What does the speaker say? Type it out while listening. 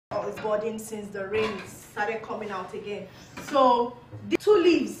is budding since the rain started coming out again. So the 2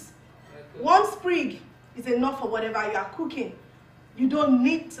 leaves, 1 sprig is enough for whatever you are cooking. You don't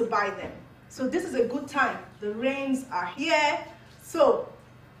need to buy them. So this is a good time. The rains are here. So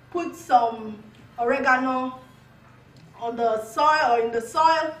put some oregano on the soil or in the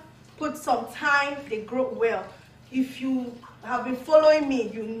soil. Put some thyme. They grow well. If you have been following me,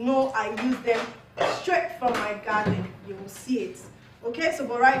 you know I use them straight from my garden. You will see it. Okay, so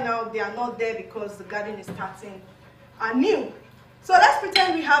but right now they are not there because the garden is starting anew. So let's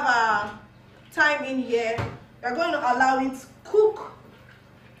pretend we have a thyme in here. We are going to allow it to cook.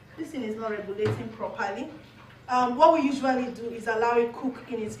 This thing is not regulating properly. What we usually do is allow it cook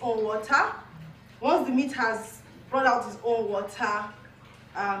in its own water. Once the meat has brought out its own water,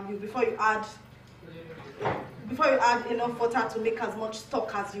 before you add enough water to make as much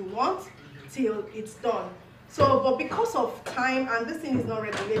stock as you want till it's done. So, but because of time, and this thing is not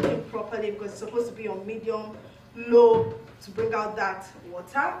regulating properly because it's supposed to be on medium, low to bring out that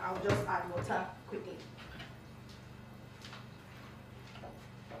water, I'll just add water quickly.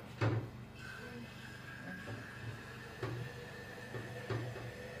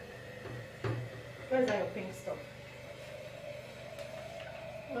 Where's your pink stuff?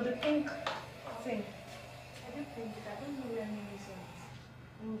 Oh, the pink thing. I don't think it. I don't know where I'm using it.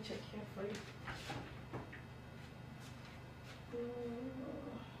 Let me check here for you.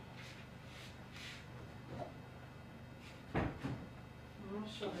 I'm not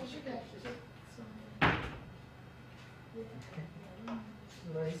sure.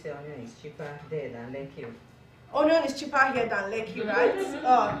 Onion is cheaper there than Lekki. Onion is cheaper here than Lekki, right?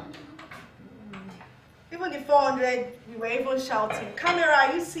 Even the 400, we were even shouting. Camera,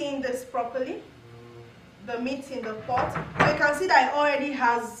 are you seeing this properly? The meat in the pot. So you can see that it already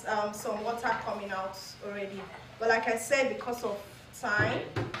has some water coming out already. But like I said, because of time,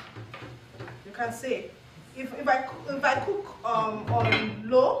 you can see if I cook on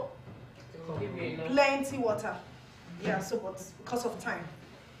low, plenty water. Yeah, so but because of time.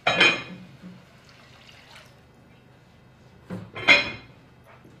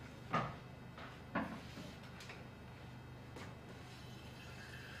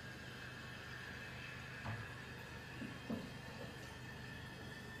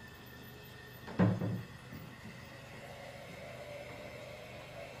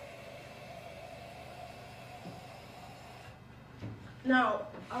 Now,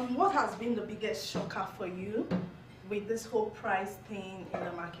 what has been the biggest shocker for you with this whole price thing in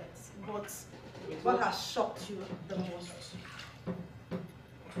the market? What has shocked you the most?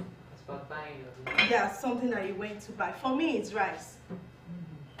 Yeah, something that you went to buy. For me, it's rice.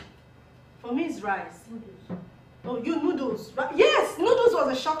 For me, it's rice. Oh, noodles. Right? Yes, noodles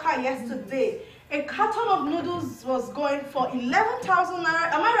was a shocker yesterday. A carton of noodles was going for 11,000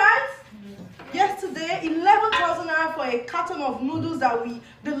 naira. Am I right? Yesterday, 11,000 naira for a carton of noodles that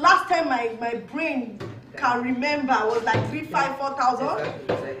the last time my brain can remember was like 3,500,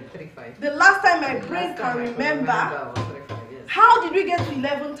 4,000. The last time my brain can remember. How did we get to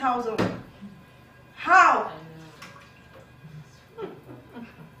 11,000? How?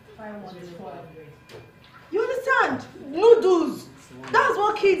 You understand? Noodles. That's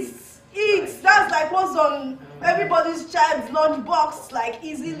what kids eat. That's like what's on everybody's child's lunch box, like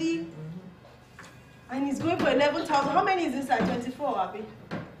easily. And it's going for 11,000. How many is inside? 24, Abi?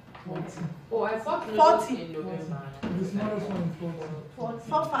 40. Oh, I thought 40 in November. The smallest one is 40.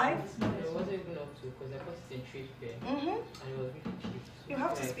 45? It wasn't even up to because I bought it in trade fair. And it was really cheap. So You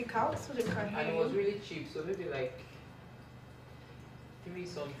have to speak out so they can hear And it you. was really cheap, so maybe like 3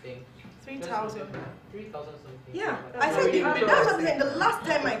 something. 3,000. 3,000 something. Yeah, I said that's what I'm saying. The last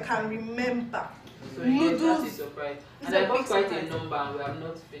time I can remember. So Noodles. yes, that is surprise. It's And a I bought big quite surprise. a number and we have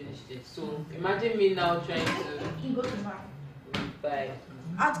not finished it. So imagine me now trying to Go to mine. buy.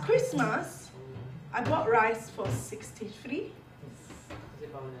 At Christmas, I bought rice for 63.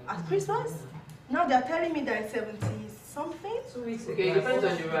 At Christmas, now they're telling me that it's 70 something. 2 weeks ago. Okay, it depends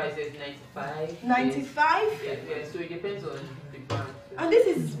on the rice. There's 95. 95. Yeah, so it depends on the brand. And this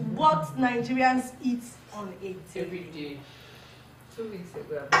is what Nigerians eat on a Every day. day. 2 weeks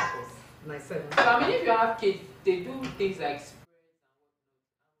ago, I bought my 7. So I mean, if you have kids, they do things like spreads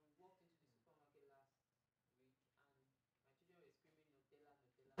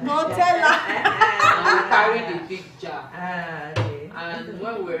and whatnot. Nutella. And we carried a big jar. Okay. And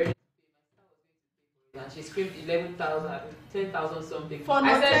when we were ready to pay, and she screamed 11,000, 10,000 something. For I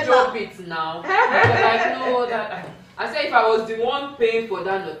said, Nutella. drop it now. I was like, no, that. I said, if I was the one paying for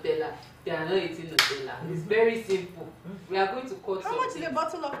that Nutella, they are not eating Nutella. It's very simple. We are going to cut How much is a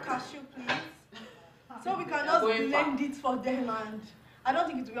bottle of cashew, please? So we can just blend it for them I don't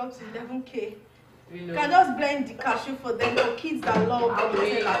think it will be up to 11K. You You can just blend the cashew for them, for kids that love how will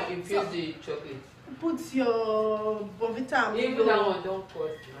you Nutella. infuse the chocolate? Put your Bonvita and Even that one don't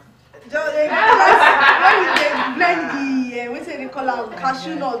cost now. just when you blend the what say they call am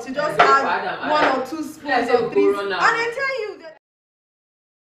cashew nuts, you just add 1 or 2 spoons or 3, and I tell you that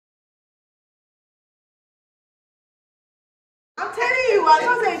I'm telling you, I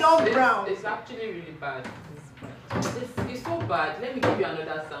just say don't brown. It's actually really bad. It's so bad. Let me give you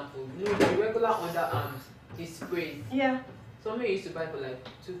another sample. You know, the regular underarms is sprays. Yeah. Some used to buy for like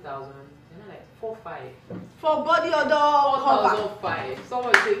 2,000. You know, like 4-5. For body odor cover. 4,005.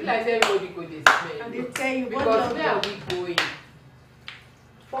 Someone say, like everybody go this smell. And they tell you because body where are odor. we going?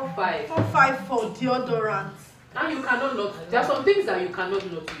 4-5. 4-5 for deodorant. And you cannot not. There are some things that you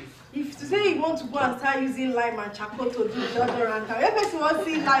cannot not use. If to say you want to go and start using lime and charcoal to do deodorant, every person want to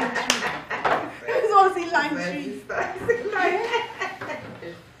see lime tree. Every person want to see lime tree.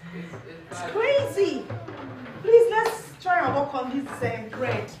 It's crazy. Please, let's try and work on this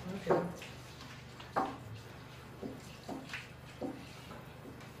bread. Okay.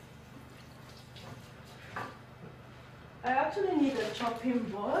 I actually need a chopping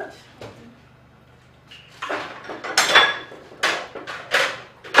board.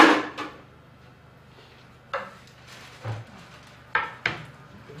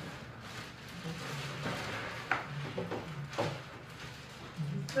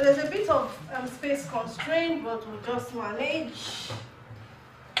 So there's a bit of space constraint, but we'll just manage.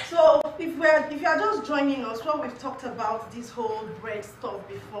 So if you are just joining us, what we've talked about this whole bread stuff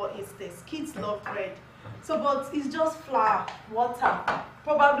before is this. Kids love bread. So, but it's just flour, water,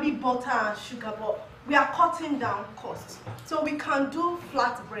 probably butter and sugar, but we are cutting down costs. So we can do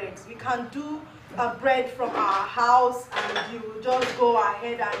flat breads. We can do a bread from our house, and you just go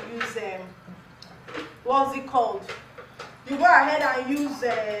ahead and use what's it called? You go ahead and use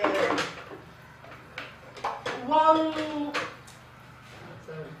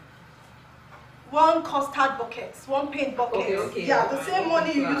one custard bucket, one paint bucket. Okay. Yeah, the same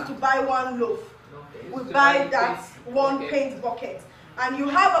money you used to buy 1 loaf. We buy that one paint bucket. And you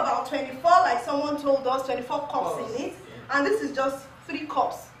have about 24, like someone told us, 24 cups in it. And this is just 3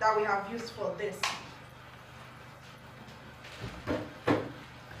 cups that we have used for this.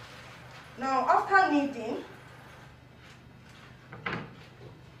 Now, after kneading,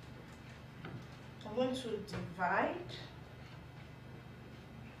 I'm going to divide.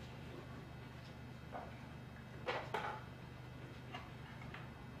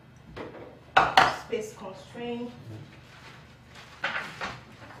 Space constraint.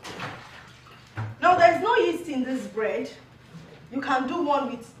 Now there's no yeast in this bread. You can do one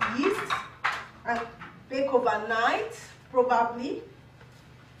with yeast and bake overnight, probably.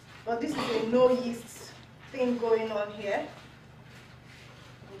 But this is a no yeast thing going on here.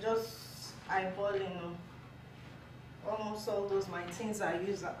 I'm just eyeballing almost all those my things I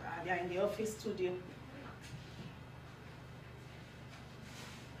use they are in the office studio.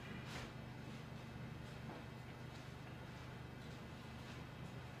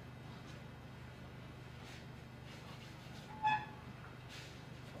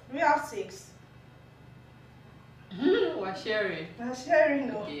 We have 6. We're sharing. We're sharing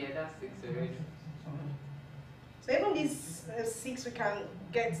now. Okay, yeah, that's 6 already. So even this 6, we can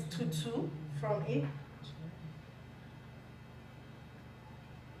get to 2 from it.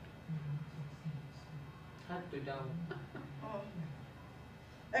 Hand to down.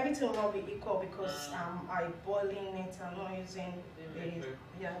 Everything will not be equal because I'm eyeballing it. I'm not using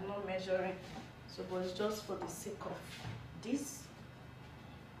I'm not measuring. So, but it's just for the sake of this.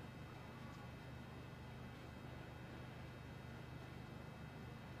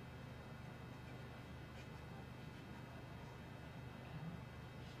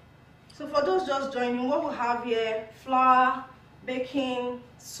 So for those just joining, what we have here, flour, baking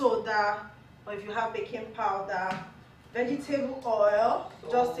soda, or if you have baking powder, vegetable oil,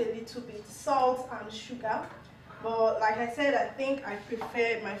 just a little bit, salt and sugar. But like I said, I think I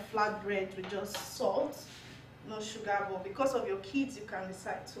prefer my flatbread with just salt, no sugar. But because of your kids, you can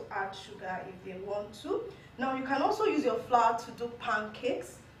decide to add sugar if they want to. Now you can also use your flour to do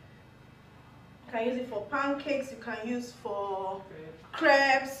pancakes. You can use it for pancakes, you can use for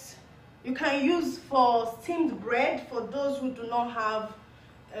crepes. You can use for steamed bread for those who do not have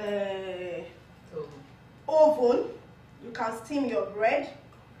oven. You can steam your bread.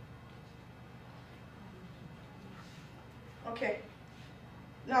 Okay.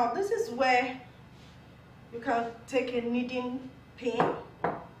 Now this is where you can take a kneading pin,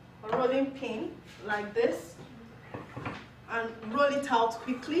 a rolling pin like this, and roll it out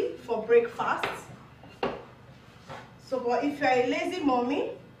quickly for breakfast. So, but if you're a lazy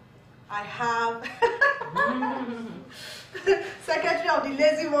mommy, I have secretary of the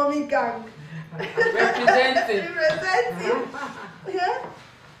lazy mommy gang. Representing. Representing. Yeah.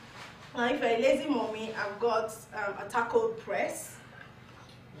 Now, if you're a lazy mommy, I've got a tackle press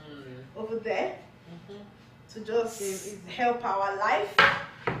over there to just help our life.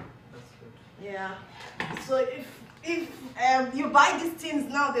 That's good. Yeah. So if you buy these things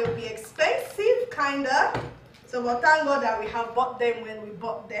now, they'll be expensive, kinda. So, but thank God that we have bought them when we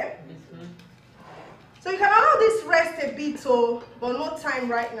bought them. So you can allow this rest a bit, but no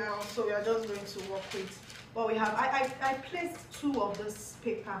time right now. So we are just going to work with what we have. I placed 2 of this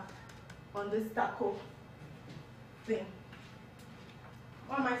paper on this taco thing.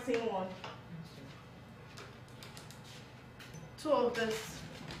 Why am I saying 1? 2 of this.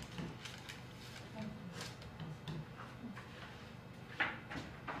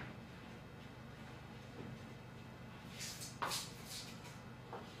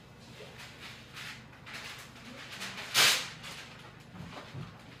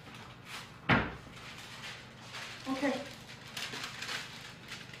 Okay.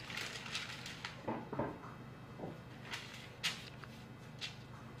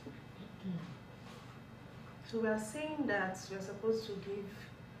 So we are saying that we are supposed to give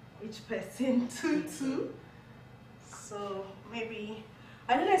each person 2. So maybe,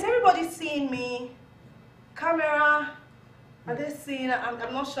 I don't know, is everybody seeing me? Camera, are they seeing? I'm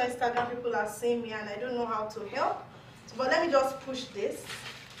not sure Instagram people are seeing me and I don't know how to help. So, but let me just push this.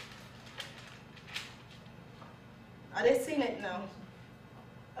 Are they seeing it now?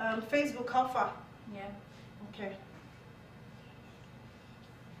 Facebook, how far? Yeah. Okay.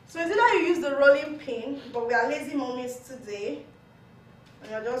 So it's either you use the rolling pin, but we are lazy mommies today.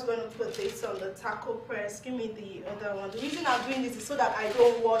 And you're just going to put this on the taco press. Give me the other one. The reason I'm doing this is so that I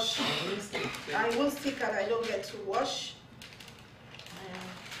don't wash. I won't stick and I don't get to wash.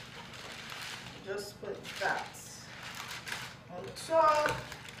 And just put that on top.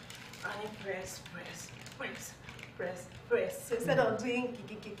 And you press, press, press, press, press. So instead of doing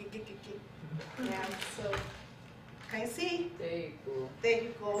yeah, so can you see? There you go. There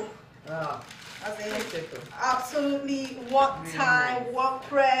you go. Oh, As in, absolutely one time, one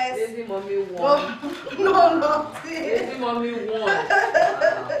press. Lazy mommy 1. No, nothing. Lazy mommy 1.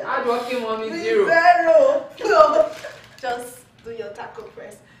 Hardworking mommy 0. 0. No, just do your taco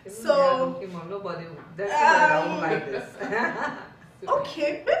press. So, nobody, that's like this.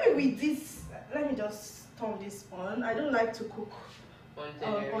 okay, maybe with this, let me just turn this on. I don't like to cook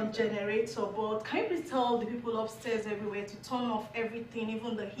on generator, but can you please tell the people upstairs everywhere to turn off everything,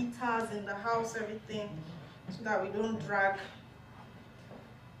 even the heaters in the house, everything, so that we don't drag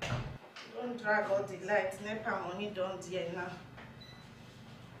all the lights. NEPA money don't yet now.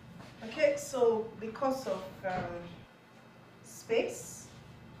 Okay, so because of space,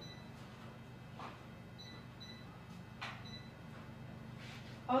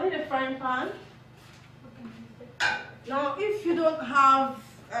 I'll need a frying pan. Now, if you don't have,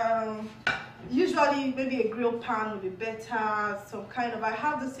 usually maybe a grill pan would be better, some kind of, I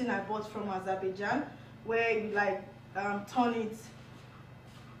have this thing I bought from Azerbaijan, where you like turn it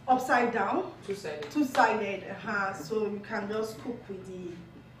upside down. Two-sided, so you can just cook with the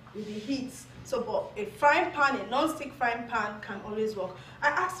heat. So, but a frying pan, a non-stick frying pan can always work. I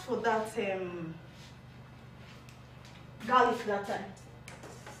asked for that garlic that time.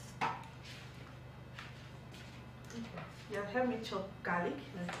 Yeah, help me chop garlic.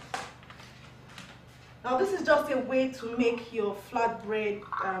 Now this is just a way to make your flatbread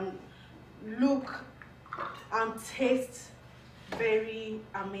look and taste very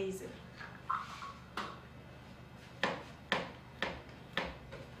amazing.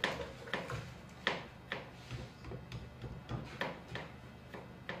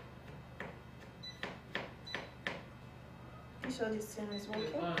 You sure this thing is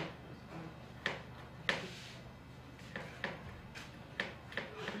working?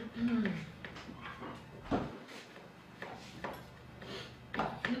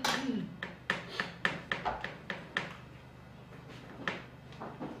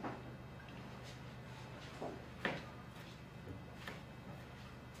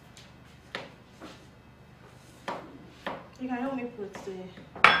 You can help me put the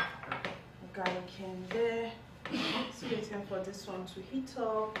garlic in there. Just waiting for this one to heat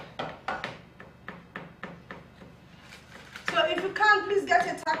up. So if you can, please get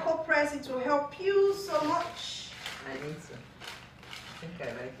a taco press. It will help you so much. I need to. I think I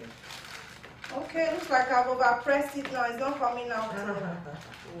like it. Okay, looks like I've overpressed it now. It's not coming out.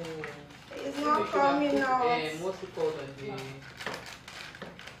 It's not coming out. What's it called on the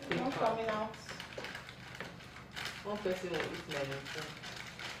It's not coming out. One person will eat lemon too.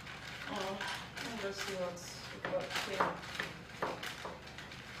 Oh, let me just see what's got here.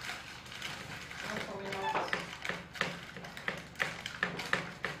 Not coming out.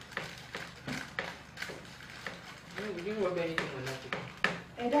 You didn't rub anything on that chicken.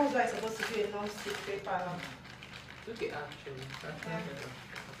 And that's why it's supposed to be a non-stick paper now. Okay, actually. That's Yeah. not better.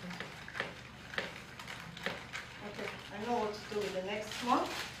 Okay, I know what to do with the next one.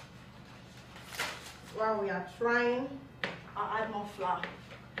 While we are trying, I'll add more flour.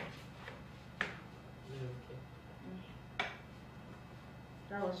 Okay.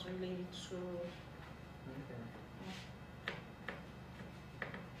 That was really too. Okay.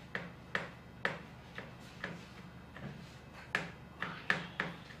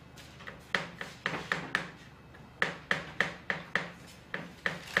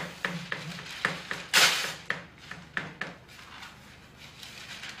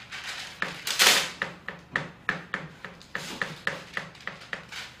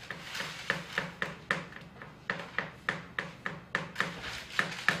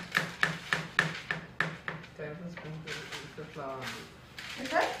 The flour on the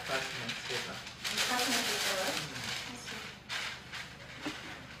Okay? parchment paper. I'm cutting it with the rest. Let's see.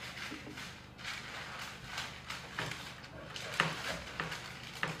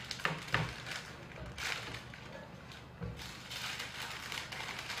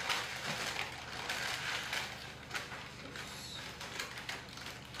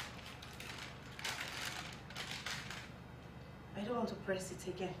 I don't want to press it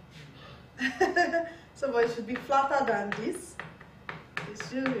again. So, but it should be flatter than this. It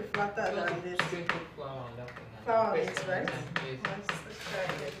should be flatter than this. Sprinkle flour on that thing. and Flour on press it, on right? Yes. Let's try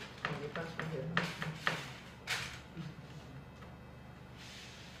it. On the parchment paper.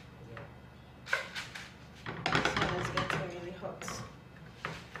 This one is getting really hot.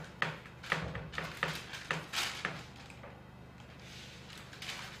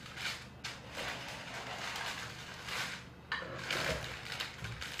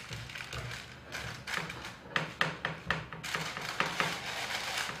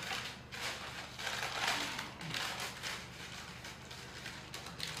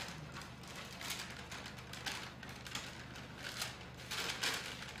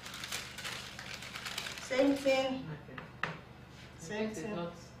 Same thing. Okay. Same It's thing.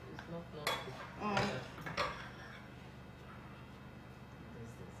 not stick. Mm. This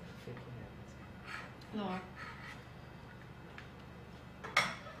I'm shaking everything. No.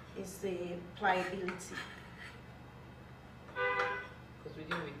 It's the pliability. Because we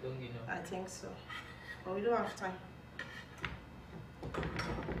didn't wait long enough. I think so. But we don't have time. I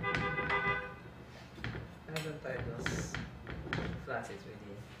haven't tried those flat it with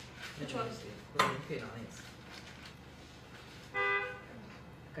the Which one? rolling pin on it.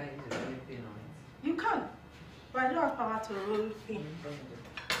 Can you use a rolling pin on it? You can. But I don't have power to roll pin.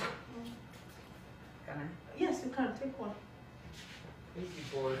 Can I? Yes, you can. Take one. Easy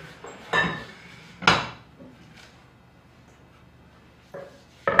board.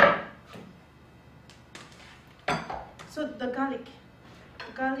 So the garlic,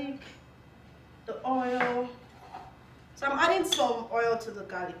 the oil. So I'm adding some oil to the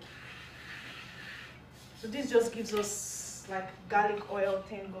garlic. So this just gives us like garlic oil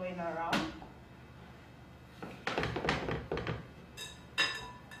thing going around.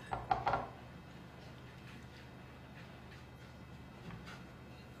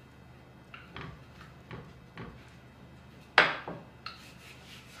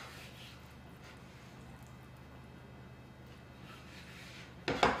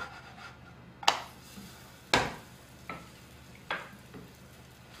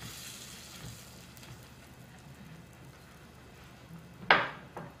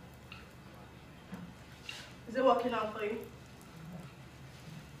 Is it working out for you?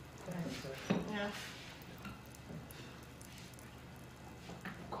 Yeah.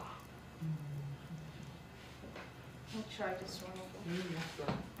 Let me try this one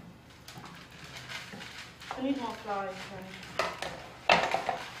again. I need more flour.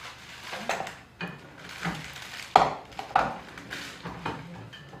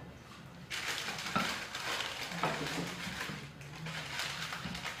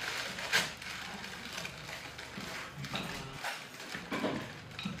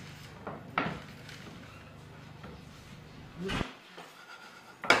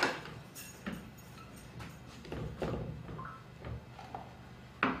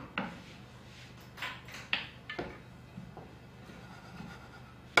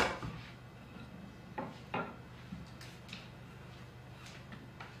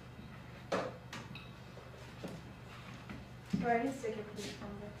 Right, let's take a plate from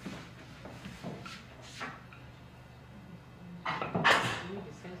there.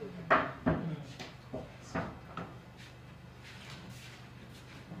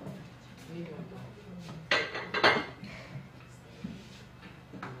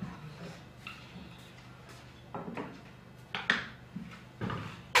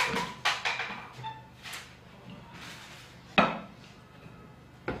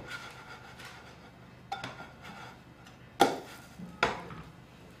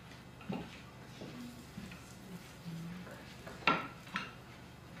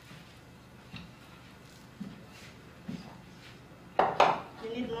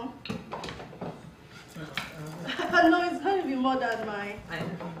 know. No, it's going to be more than my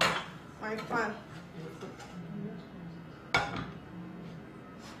pan.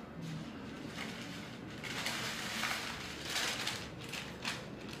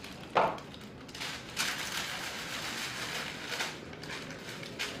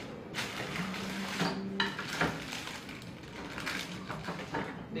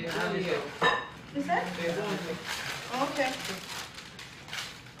 Is that? Okay.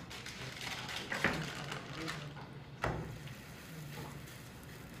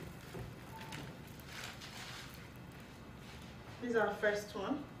 These are the first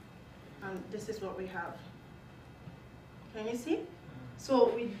one, and this is what we have. Can you see? So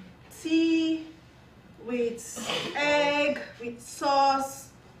with tea, with egg, with sauce,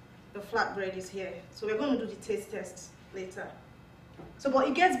 the flatbread is here. So we're going to do the taste test later. So, but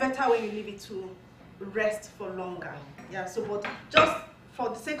it gets better when you leave it to rest for longer. Yeah. So, but just for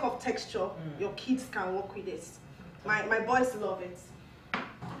the sake of texture, your kids can work with this. My boys love it.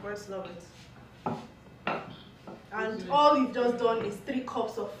 Boys love it. And all you've just done is 3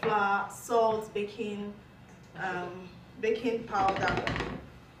 cups of flour, salt, baking powder.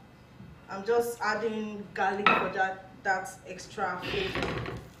 I'm just adding garlic for that extra flavor.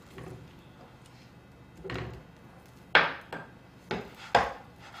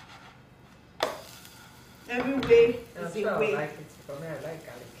 Every way is a way. I like it. For me, I like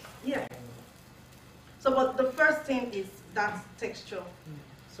garlic. Yeah. So, but the first thing is that texture.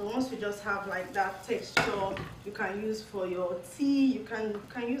 So once you just have like that texture, you can use for your tea. You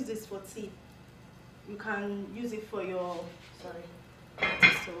can use this for tea. You can use it for your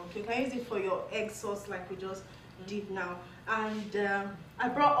so you can use it for your egg sauce like we just did now. And I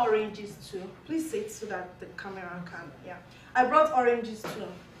brought oranges too. Please say it so that the camera can. Yeah. I brought oranges too.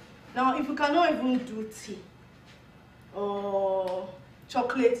 Now, if you cannot even do tea or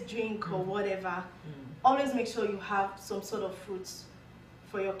chocolate drink or whatever, always make sure you have some sort of fruits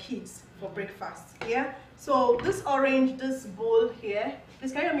for your kids for breakfast. Yeah. So this orange, this bowl here,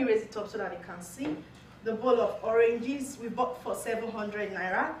 please can you help me raise it up so that you can see the bowl of oranges we bought for 700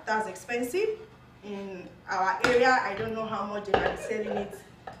 naira. That's expensive in our area. I don't know how much they are selling it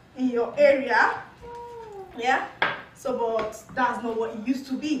in your area. Yeah. So, but that's not what it used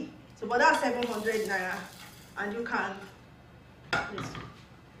to be. So, but that's 700 naira, and you can. Please.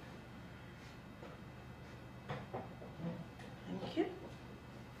 Thank you.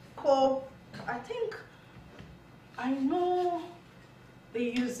 Coke. I know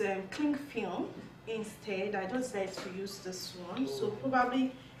they use cling film instead. I just said to use this one, so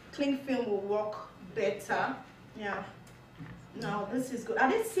probably cling film will work better. Yeah. Now this is good.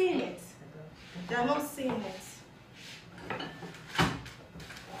 Are they seeing it? They are not seeing it.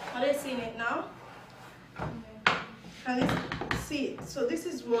 Are they seeing it now? Can they see it? So this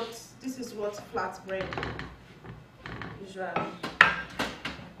is what flatbread usually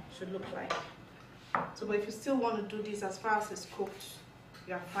should look like. So, but if you still want to do this as far as it's cooked,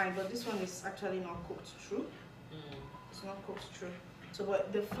 you are fine. But this one is actually not cooked through. It's not cooked through. So,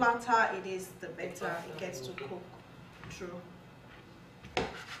 but the flatter it is, the better it gets to cook through.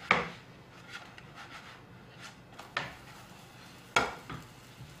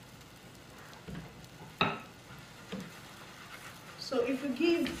 So if you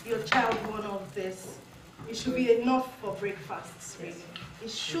give your child one of this, it should be enough for breakfast, really. It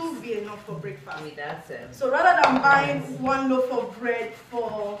should be enough for breakfast. So rather than buying one loaf of bread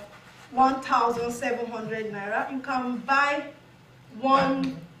for 1,700 naira, you can buy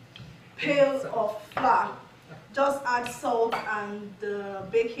 1 pail of flour. Just add salt and the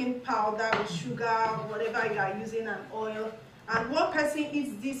baking powder with sugar, whatever you are using, and oil. And one person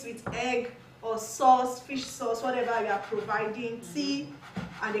eats this with egg or sauce, fish sauce, whatever you are providing, tea,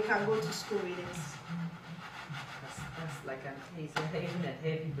 and they can go to school with it. That's like it's even a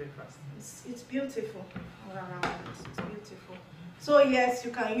heavy breakfast. It's beautiful all around. It's beautiful. So yes,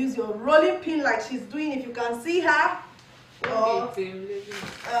 you can use your rolling pin like she's doing if you can see her. Or you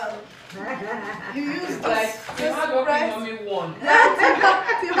use this Mommy won.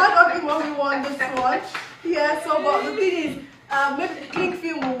 Yeah, Mommy won this one. Yeah, so but the thing is, maybe the cling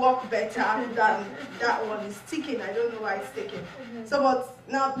film will work better than that one. Is sticking. I don't know why it's sticking. So, but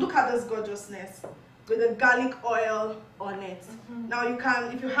now look at this gorgeousness with the garlic oil on it. Now you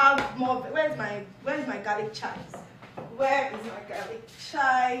can, if you have more. Where's my garlic chives? Where is my garlic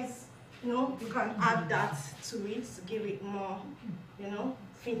chives? You know, you can add that to it to give it more, you know,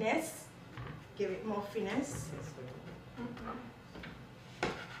 finesse. Give it more finesse.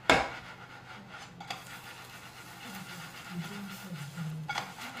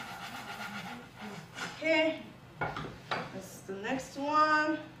 Okay, that's the next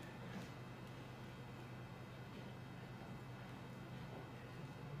one.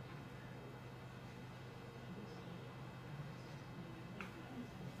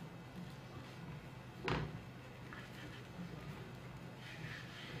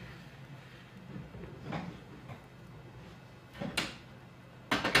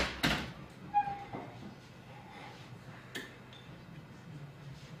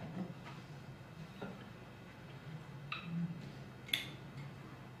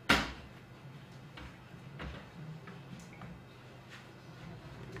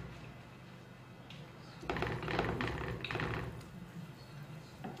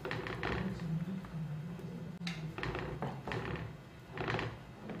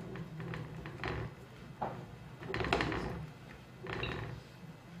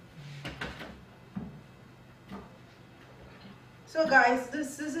 So guys,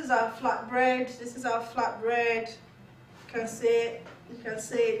 this is our flatbread. This is our flatbread. You can say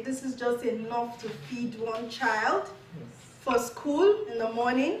this is just enough to feed one child for school in the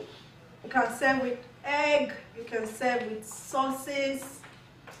morning. You can serve with egg. You can serve with sauces.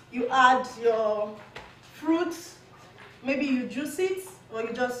 You add your fruits. Maybe you juice it or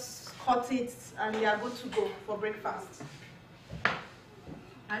you just cut it, and you are good to go for breakfast.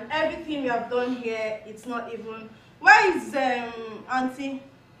 And everything we have done here, it's not even. Where is Auntie?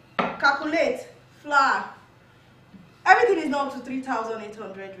 Calculate flour. Everything is not up to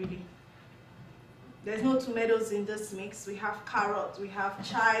 3,800 really. There's no tomatoes in this mix. We have carrots, we have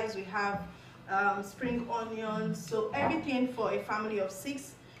chives, we have spring onions. So everything for a family of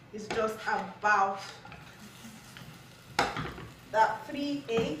 6 is just about that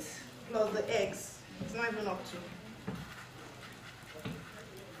 3,800 plus the eggs. It's not even up to.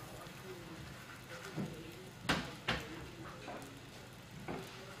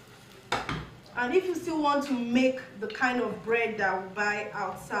 And if you still want to make the kind of bread that we buy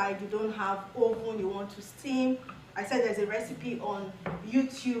outside, you don't have oven, you want to steam, I said there's a recipe on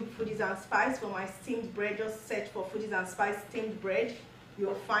YouTube, Foodies and Spice, for my steamed bread. Just search for Foodies and Spice steamed bread.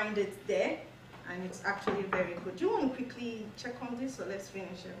 You'll find it there, and it's actually very good. Do you want to quickly check on this, or let's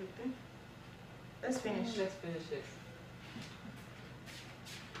finish everything? Let's finish. Let's finish it.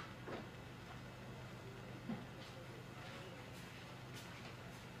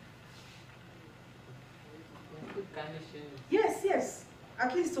 Yes.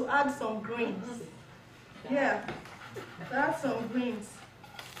 At least to add some greens. Yeah, to add some greens.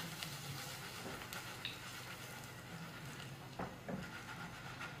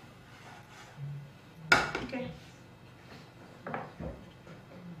 Okay.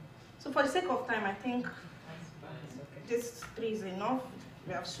 So for the sake of time, I think this 3 is enough.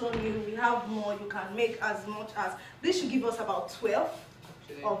 We have shown you. We have more. You can make as much as. This should give us about 12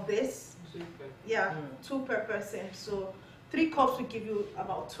 of this. Yeah, 2 per person. So 3 cups will give you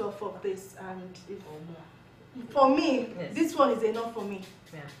about 12 of this. And for me, this one is enough for me.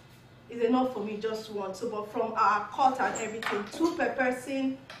 Yeah. It's enough for me, just one. So, but from our cut and everything, 2 per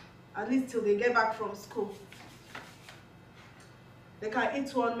person, at least till they get back from school. They can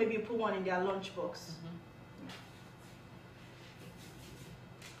eat one, maybe put one in their lunch box.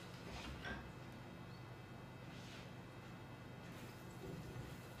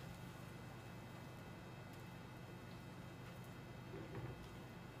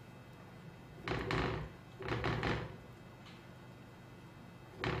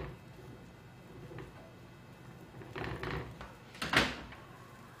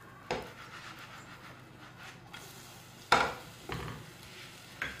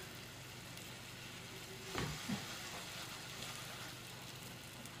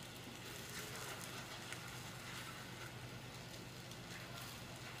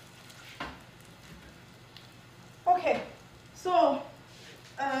 Okay, so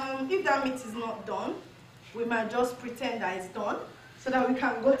if that meat is not done, we might just pretend that it's done so that we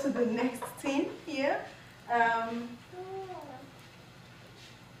can go to the next thing here.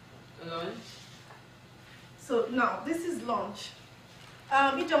 Lunch. So now this is lunch.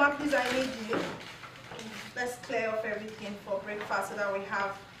 Ijoma, please, I need you. Let's clear off everything for breakfast so that we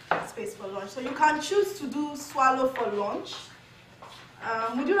have space for lunch. So you can choose to do swallow for lunch.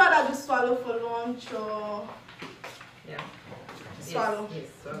 Would you rather do swallow for lunch or swallow? Yes,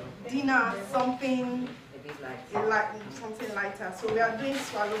 swallow. Dinner, something A bit light. something lighter. So we are doing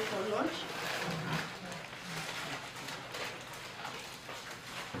swallow for lunch.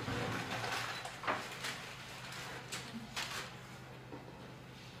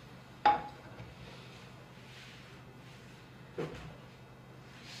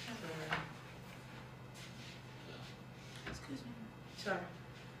 Excuse me. Sorry.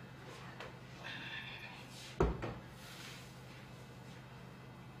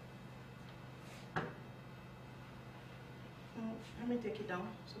 Let me take it down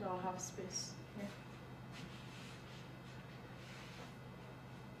so that I'll have space. Yeah.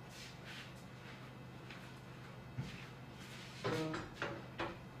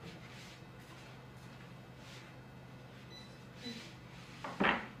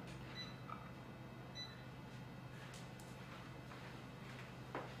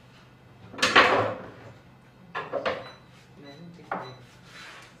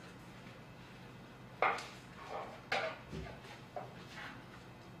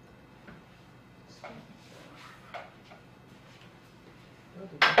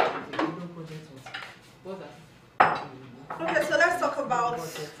 Okay, so let's talk about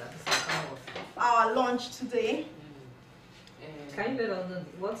our lunch today. Can you let us know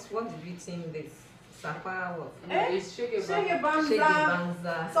what did we think this Sapa what? Eh? It's Shege-Banza. Shege-Banza.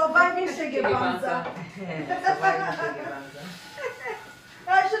 Shege-Banza. Surviving Shege-Banza. Surviving Shege-Banza.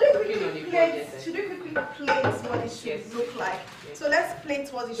 Should we quickly plate what it should look like? Yes. So let's plate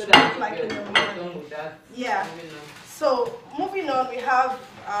what it So should that look like in the done morning. with that. Yeah. Moving on. So moving on, we have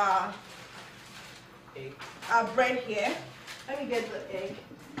Egg. our bread here. Let me get the egg.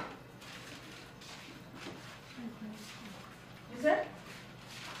 Is it?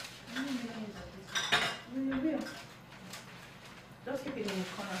 You will. Just keep it in the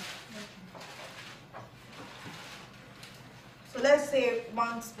corner. So let's say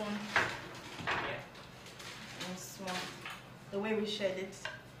 1 spoon. Yeah. 1 spoon. The way we shared it.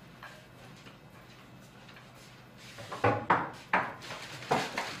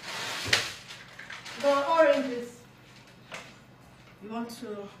 The oranges. You want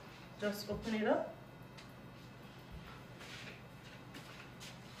to just open it up.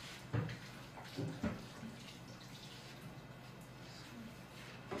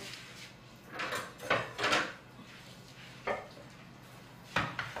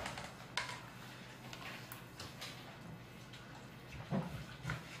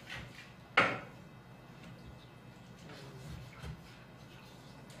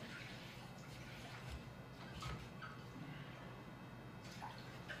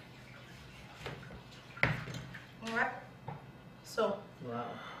 Alright, so Wow.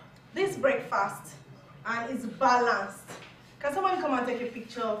 this breakfast and it's balanced. Can someone come and take a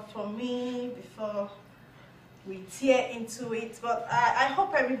picture for me before we tear into it? But I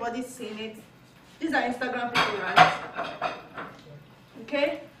hope everybody's seen it. These are Instagram people, right?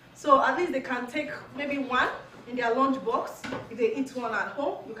 Okay, so at least they can take maybe one in their lunch box. If they eat one at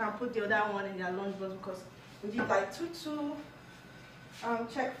home, you can put the other one in their lunch box, because we did like two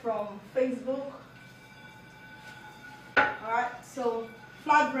check from Facebook. Alright, so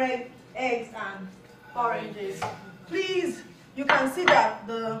flatbread, eggs, and oranges. Please, you can see that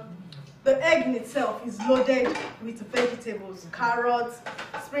the egg in itself is loaded with vegetables, carrots,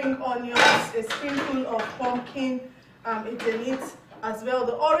 spring onions, a sprinkle of pumpkin it's in it as well.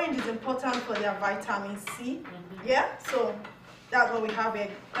 The orange is important for their vitamin C. Yeah, so that's what we have here.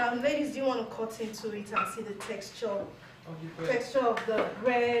 Ladies, do you want to cut into it and see the texture of the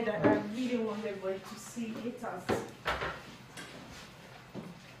bread? I really want everybody to see it as.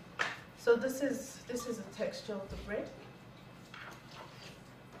 So this is the texture of the bread.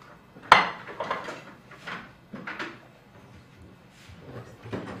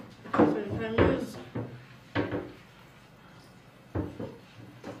 So you can use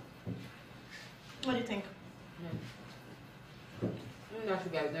what do you think? That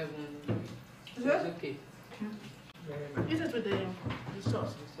should be I've never even. Is It's it? okay. Very nice. Eat it with the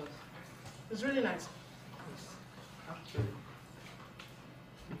sauce. The sauce. It's really nice. Yes. Actually.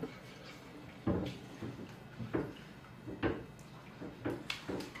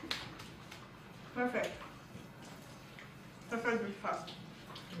 Perfect. Perfect breakfast.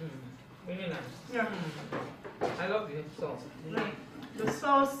 Really nice. Yeah. I love the sauce. The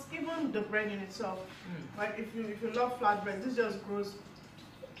sauce, even the bread in itself. Like if you love flatbread, this just grows.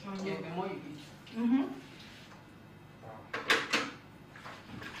 Yeah, the more you eat. Mm-hmm.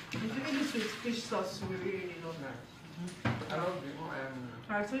 If you eat this with fish sauce, you will really love that. I love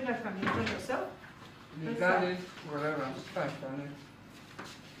Alright, so you guys can enjoy yourself. the garlic, whatever, spice on it.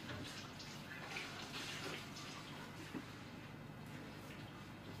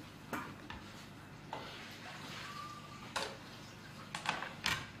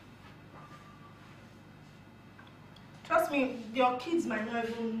 Trust me, your kids might not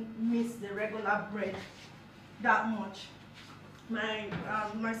even miss the regular bread that much.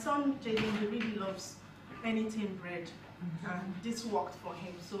 My son Jaden, he really loves anything bread, and this worked for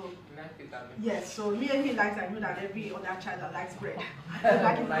him. So Like it, I mean. yes, so me and he likes. I know that every other child that likes bread,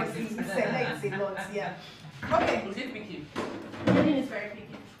 like it because he selects a lot. Yeah. Okay. Is it picky? Jaden is very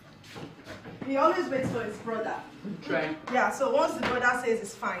picky. He always waits for his brother. Try. Yeah. So once the brother says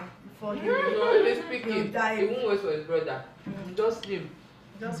it's fine, before he You know, always picky. He'll die. He won't wait for his brother. Just him.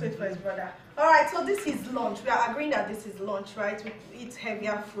 just wait for his brother. All right, so this is lunch. We are agreeing that this is lunch, right? We eat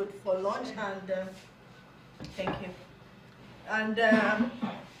heavier food for lunch, and thank you. And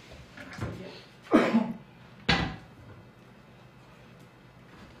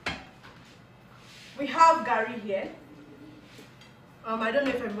we have gari here. I don't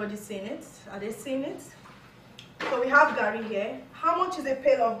know if everybody's seen it. Are they seeing it? So we have gari here. How much is a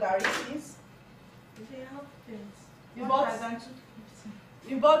pail of gari, please? You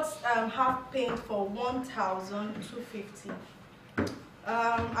bought half pint for 1,250.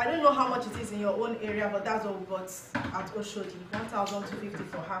 I don't know how much it is in your own area, but that's what we bought at Oshodi. 1,250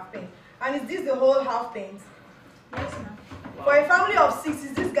 for half pint. And is this the whole half pint? Yes, ma'am. For a family of 6,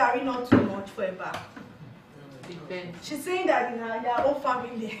 is this Gary not too much for a bag? Depends. She's saying that in their own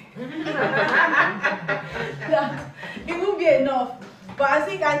family, that it won't be enough. But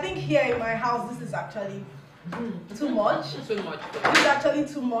I think here in my house, this is actually too much. Too much. This is actually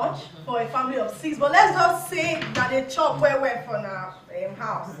too much for a family of 6. But let's just say that they chop where we're from our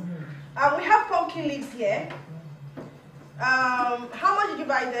house. We have pumpkin leaves here. How much did you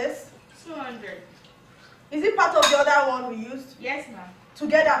buy this? 200. Is it part of the other one we used? Yes, ma'am.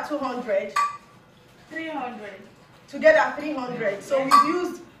 Together 200. 300. Together 300. So we've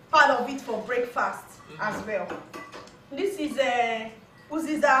used part of it for breakfast as well. This is a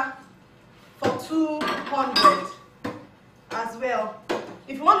uziza for 200 as well.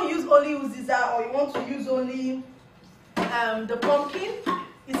 If you want to use only uziza or you want to use only the pumpkin,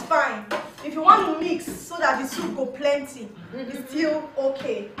 it's fine. If you want to mix so that the soup go plenty, it's still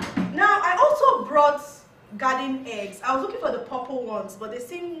okay. Now I also brought garden eggs. I was looking for the purple ones, but they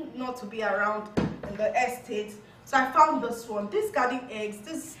seem not to be around in the estate. So I found this one. This garden eggs,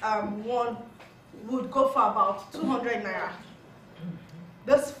 this one would go for about 200 naira.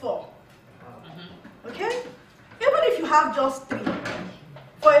 This 4. Okay? Even if you have just 3,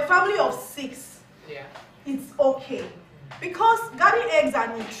 for a family of 6, Yeah. it's okay. Because garden eggs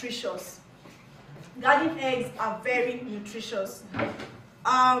are nutritious. Garden eggs are very nutritious.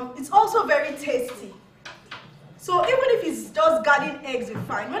 It's also very tasty. So even if it's just garden eggs, it's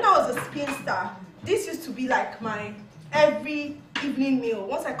fine. When I was a spinster, this used to be like my every evening meal.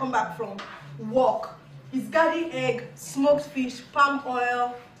 Once I come back from work, it's garden egg, smoked fish, palm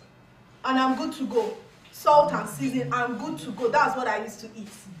oil, and I'm good to go. Salt and seasoning, I'm good to go. That's what I used to eat.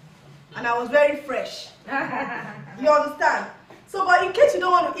 And I was very fresh. You understand? So, but in case you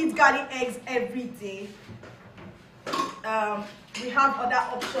don't want to eat garden eggs every day, we have other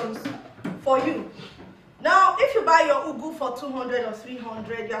options for you. Now, if you buy your ugu for 200 or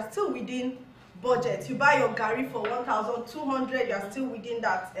 300, you are still within budget. You buy your gari for 1,200, you are still within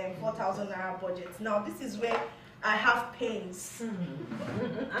that 4,000 naira budget. Now, this is where I have pains.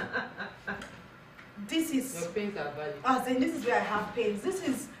 This is, Your pains are valid. as in, this is where I have pains. This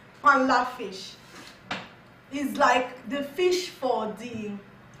is panda fish. It's like the fish for the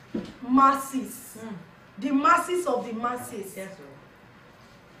masses. The masses of the masses. Yes,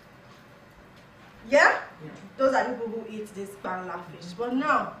 Yeah? Those are people who eat this panda fish. But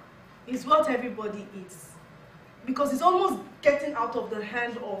now, it's what everybody eats. Because it's almost getting out of the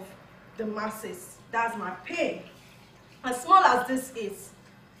hand of the masses. That's my pain. As small as this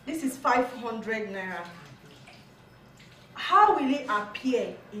is 500 naira. How will it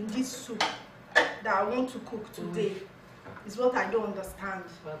appear in this soup that I want to cook today? Is what I don't understand.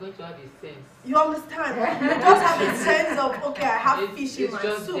 We are going to have a sense. You understand? You just have a sense of, okay, I have fish in my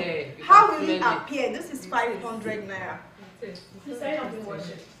just soup. there. You How can will it smell it. appear? This is 500 naira. Sorry, I've been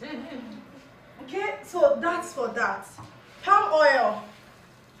watching. Okay, so that's for that. Palm oil.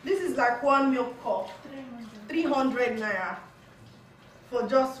 This is like 1 milk cup. 300 naira for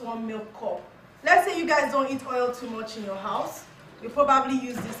just 1 milk cup. Let's say you guys don't eat oil too much in your house. You probably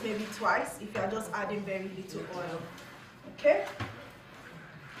use this maybe twice if you are just adding very little oil. Okay?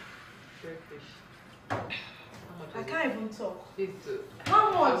 Crayfish. How much I is can't even talk. it? This too.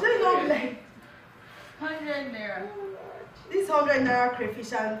 How much? They don't like 100 naira. this 100 naira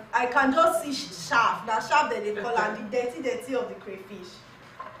crayfish, and I can just see shaft. That shaft that they call and the dirty of the crayfish.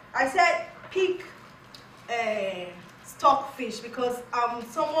 I said pick stock fish because I'm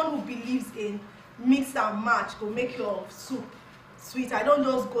someone who believes in mix and match to make your soup sweet. I don't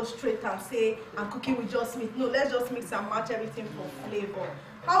just go straight and say I'm cooking with just meat. No, let's just mix and match everything for flavor.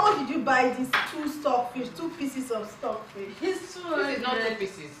 How much did you buy these 2 stock fish, 2 pieces of stock fish? It's This 200. is not 2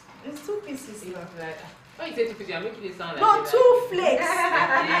 pieces. It's 2 pieces. It's Now. like, when you say 2 pieces, you're making it sound like No, it, 2 flakes.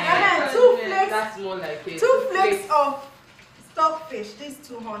 Yeah. 2 flakes. That's more like it. 2 flakes of stock fish. This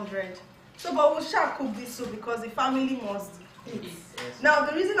 200. So, but we shall cook this soup because the family must eat. Yes. Now,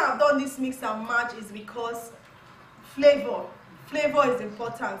 the reason I've done this mix and match is because flavor is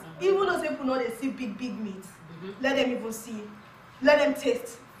important. Even those people know they see big meat, let them even see, let them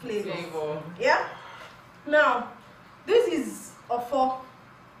taste flavor. Yeah. Now, this is ofo,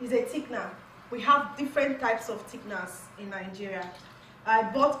 is a thickener. We have different types of thickeners in Nigeria. I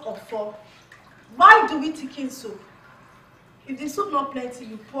bought ofo. Why do we thicken soup? If the soup not plenty,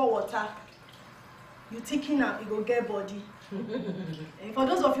 you pour water, you thicken up, you go get body. And for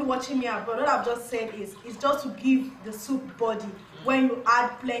those of you watching me abroad, what I've just said is it's just to give the soup body when you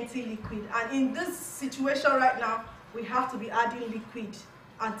add plenty liquid. And in this situation right now, we have to be adding liquid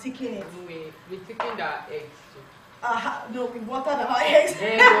and thickening it. We thicken our eggs too. No, we water the eggs.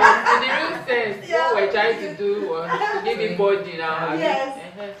 In the real sense, Yeah. what we're trying to do was to give it body now. Yes.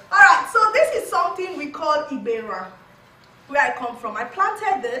 Alright, so this is something we call Ibera, where I come from. I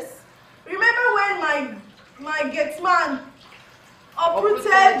planted this. Remember when my gate man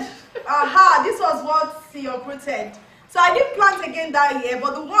uprooted? This was what he uprooted. So I didn't plant again that year,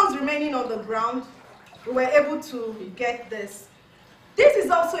 but the ones remaining on the ground, we were able to get this. This is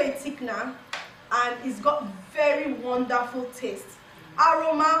also a thickener, and it's got very wonderful taste.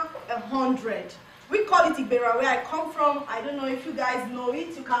 Aroma 100. We call it Ibera where I come from. I don't know if you guys know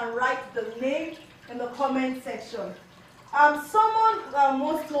it. You can write the name in the comment section. Someone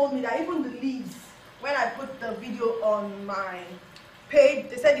once told me that even the leaves, when I put the video on my page,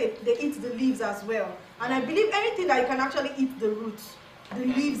 they said they eat the leaves as well. And I believe anything that you can actually eat the roots, the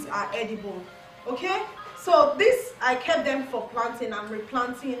leaves are edible. Okay? So this, I kept them for planting. I'm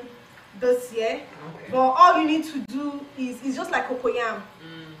replanting this year. Okay. But all you need to do is, it's just like cocoyam.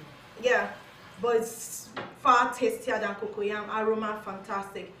 Yeah. But it's far tastier than cocoyam. Aroma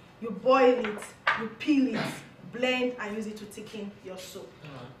fantastic. You boil it, you peel it, blend, and use it to thicken your soup.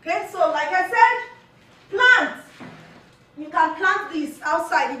 Okay, so like I said, plant. You can plant this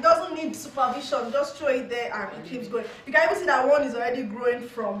outside. It doesn't need supervision. Just throw it there and it keeps going. You can even see that one is already growing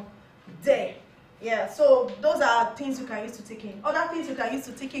from there. Yeah, so those are things you can use to thicken. Other things you can use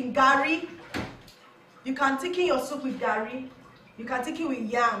to thicken: gari. You can thicken your soup with gari. You can thicken with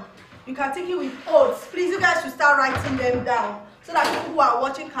yam. You can thicken with oats. Please, you guys should start writing them down so that people who are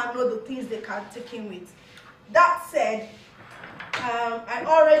watching can know the things they can thicken with. That said, I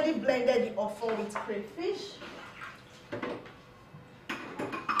already blended the offal with crayfish.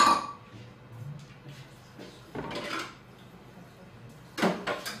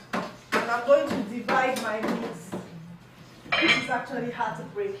 And I'm going to divide my meats. This is actually hard to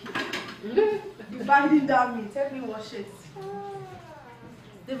break it. Dividing that meat. Help me wash it.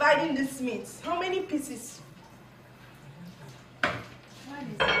 Dividing this meat. How many pieces? One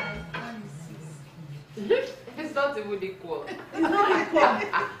is 5, one is 6. It's not even equal. It's not equal.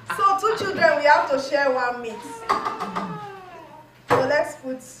 So 2 children, we have to share one meat. So let's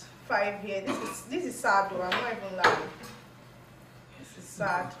put 5 here. This is sad though. I'm not even lying. This is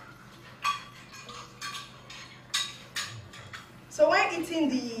sad. So when eating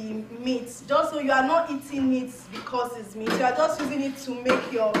the meat, just so you are not eating meat because it's meat, you are just using it to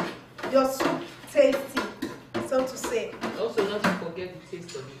make your soup tasty, so to say. Also, not to forget the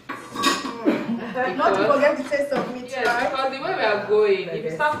taste of it. Not to forget the taste of meat, yes, right? because the way we are going, if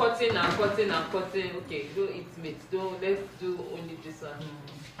you start cutting and cutting and cutting, okay, don't eat meat. Let's do only this one.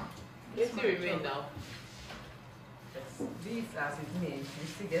 Let's still remain now. This as it may, you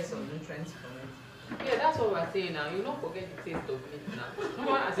still get some nutrients from it. Yeah, that's what we're saying now. You don't forget the taste of meat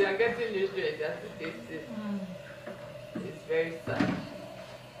now. As you are getting nutrients, you have to taste it. It's very sad.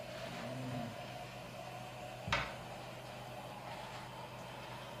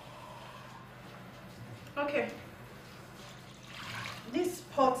 Okay. This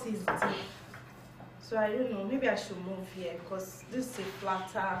pot is deep. So I don't know, maybe I should move here because this is a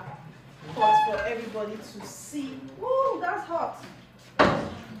flatter pot for everybody to see. Ooh, that's hot.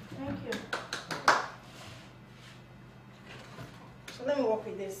 Thank you. So let me work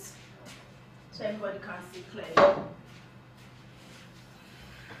with this so everybody can see clearly.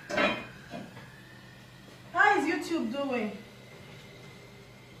 How is YouTube doing?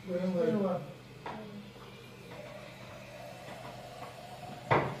 Very well.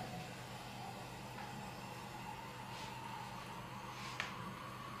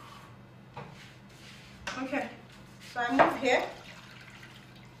 Okay, so I move here.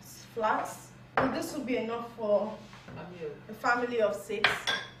 It's flat. And this will be enough for a family of 6.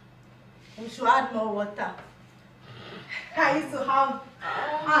 We should add more water. I used to have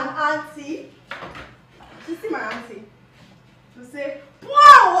an auntie. You see my auntie? She say, pour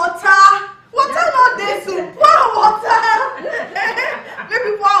water! Water not this soup, pour water!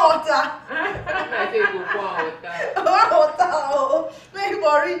 Maybe pour water. I say go pour water. Pour water, oh. Maybe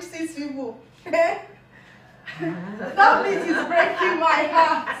for reach 6 people. That meat is breaking my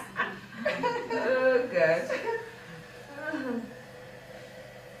heart. Oh, God.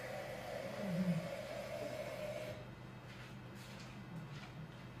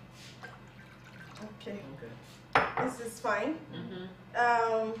 Okay. This is fine.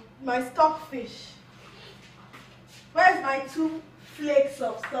 My stockfish. Where's my 2 flakes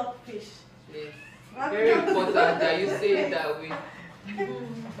of stockfish? Yes. Very important that you say it that way.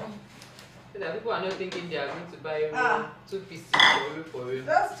 So that people are not thinking they are going to buy 2 pieces for real.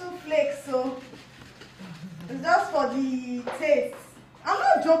 Those 2 flakes, so It's just for the taste. I'm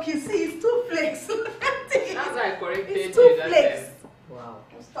not joking. See, it's 2 flakes. That's why I corrected It's you 2 that flakes. time. Wow.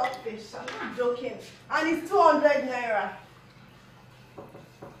 Stockfish. I'm not joking. And it's 200 naira.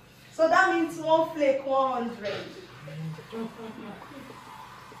 So that means 1 flake 100.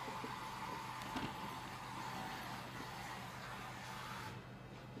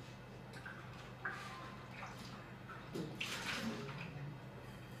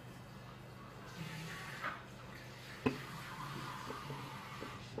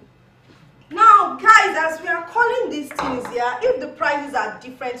 Now, guys, as we are calling these things here, if the prices are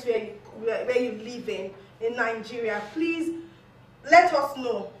different where you live in Nigeria, please let us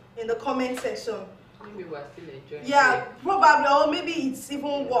know in the comment section. Maybe we're still enjoying Yeah, probably, or maybe it's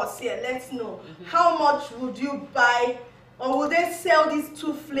even worse here. Let's know. How much would you buy, or would they sell these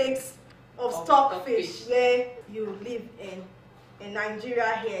 2 flakes of stockfish where you live in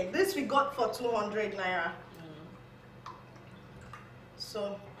Nigeria here? This we got for 200 naira.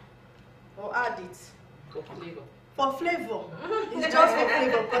 So or add it for flavor. for flavor. It's just for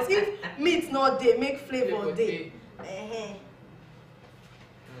flavor, because if meat not dey, make flavor dey.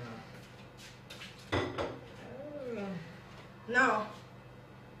 Now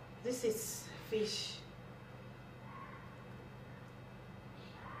this is fish.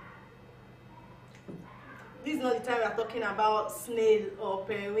 This is not the time we are talking about snail or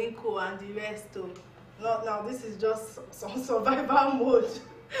periwinkle and the rest. Not now. This is just some survival mode.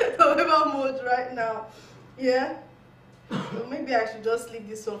 Survival mode right now. Yeah. So maybe I should just leave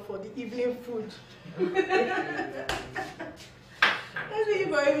this one for the evening food. Let's leave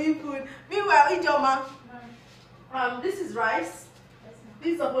it for evening food. Meanwhile, Ijoma, this is rice.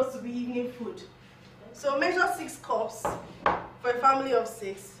 This is supposed to be evening food. So measure 6 cups for a family of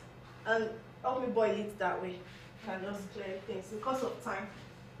 6, and help me boil it that way. I can just clear things because of time.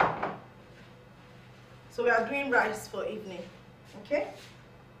 So we are doing rice for evening. Okay?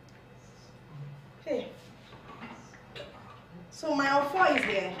 Okay. So my offer is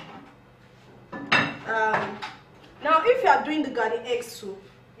here. Now if you are doing the garden egg soup,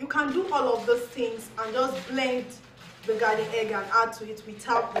 you can do all of those things and just blend the garden egg and add to it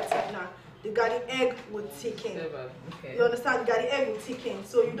without the thickener. The garden egg will thicken. Okay. You understand? The garden egg will thicken,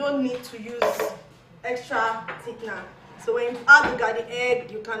 so you don't need to use extra thickener. So when you add the garden egg,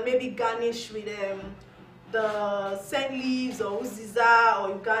 you can maybe garnish with the scent leaves or uziza, or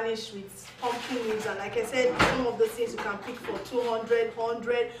you garnish with pumpkin leaves. And like I said, some of the things you can pick for 200,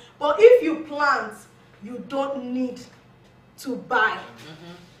 100. But if you plant, you don't need to buy.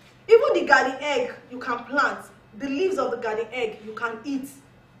 Even the garden egg you can plant. The leaves of the garden egg you can eat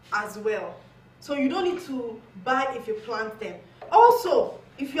as well. So you don't need to buy if you plant them. Also,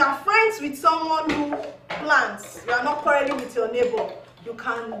 if you are friends with someone who plants, you are not quarreling with your neighbor, you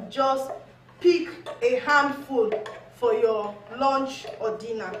can just pick a handful for your lunch or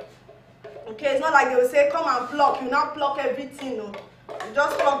dinner. Okay, it's not like they will say come and pluck. You now pluck everything. No. You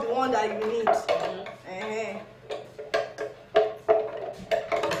just pluck the one that you need.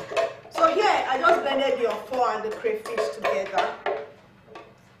 So here I just blended the ofo and the crayfish together.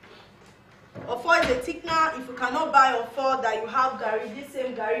 Ofo is a thickener. If you cannot buy ofo that you have gari, this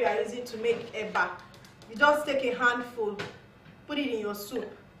same gari you are using to make eba, you just take a handful, put it in your soup.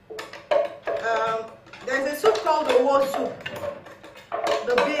 There's a soup called the war soup.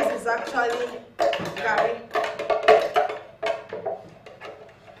 The base is actually gari.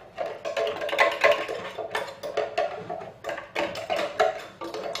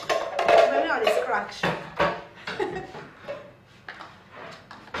 Let me add a scratch.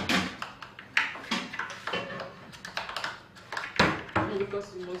 Because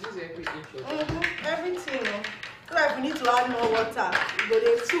you must use every inch of it. Everything. Like we need to add more water. Go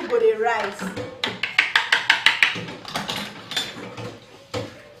the soup, go the rice.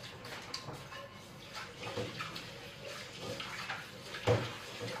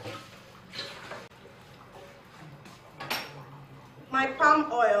 My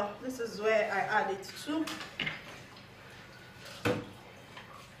palm oil, this is where I add it to.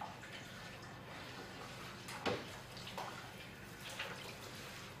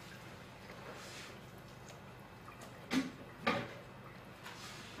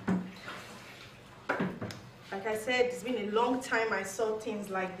 Like I said, it's been a long time I saw things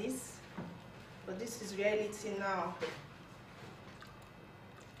like this, but this is reality now.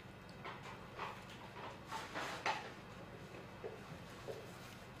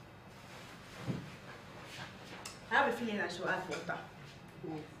 I have a feeling I should add water.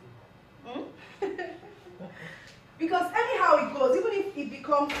 Because anyhow it goes, even if it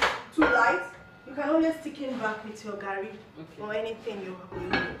becomes too light, you can always thicken back with your gari or anything you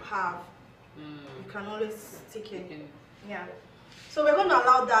have. You can always stick it. Chicken. Yeah. So we're going to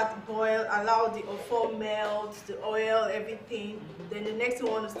allow that boil, allow the offal melt, the oil, everything. Then the next thing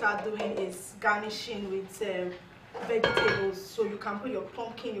we want to start doing is garnishing with vegetables. So you can put your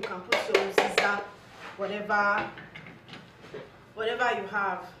pumpkin, you can put your Caesar, whatever you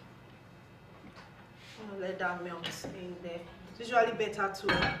have. I'm gonna let that melt in there. It's usually better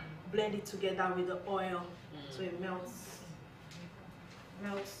to blend it together with the oil so it melts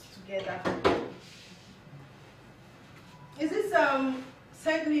together. Is this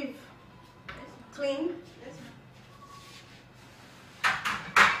scent leaf clean? Yes,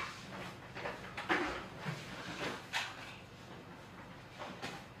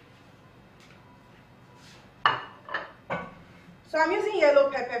 So I'm using yellow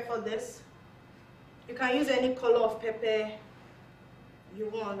pepper for this. You can use any color of pepper you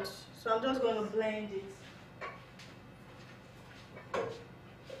want. So I'm just going to blend it.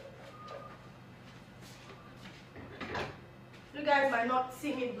 You guys might not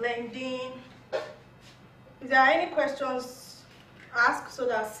see me blending. If there are any questions, ask so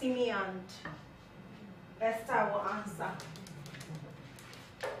that Simi and Esther will answer.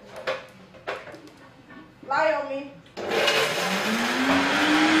 Lie on me.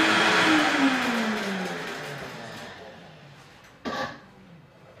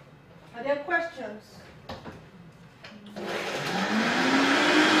 Are there questions?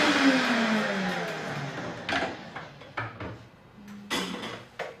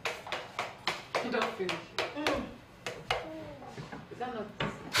 You don't finish. Is that not the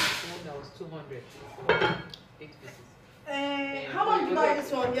one that was 200? 8 pieces. How much do you buy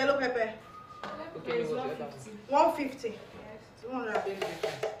this one? Yellow pepper? Okay, It's what was the other 150. one? 150. Yes. 200. Same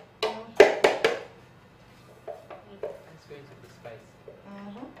difference. That's going to be spicy.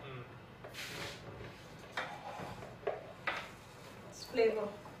 It's flavor.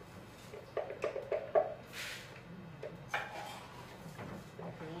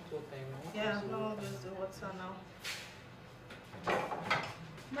 If you want water, you want Yeah, some no, water. just the water now.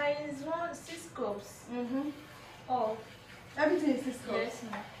 Mine is 6 cups. Oh, Everything is 6 cups. yes,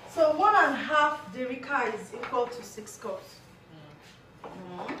 ma'am. So 1.5 derica is equal to 6 cups.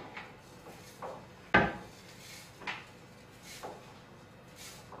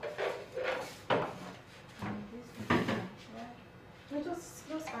 You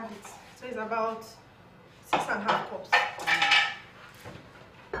just add it. So it's about 6.5 cups.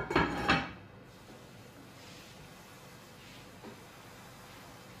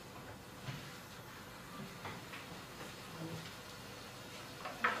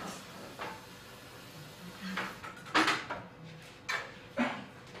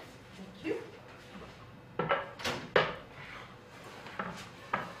 Thank you.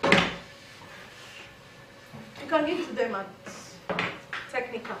 You can give to them at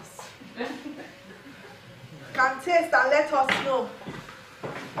Technicals. Can taste and let us know.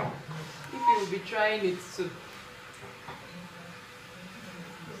 If you will be trying it too.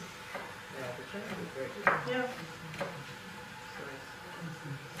 Yeah, the trying the bread. Yeah.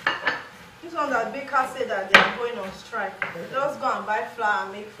 This one that baker said that they are going on strike. Just go and buy flour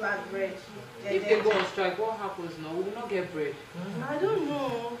and make flat bread. If they go on strike, what happens now? We will not get bread. I don't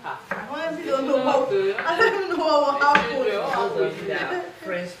know. Ah. I honestly don't know what. I don't even know what will happen. Those of you that are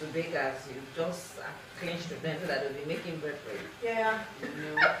friends to bakers, you just clinch to them so that they'll be making bread for you. Yeah.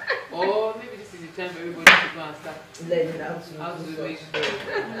 You know? Or maybe this is the time for everybody to go and start Learning how how to to do make such.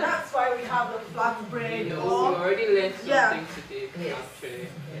 bread. That's why we have the flat bread. You know, Or, we already learned something Yeah. today. Yes. Actually.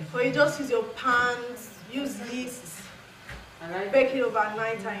 or you just use your pans, use yeast, I like bake it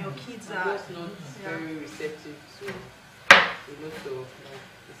overnight, and your kids I'm are. just not very receptive to a lot of like,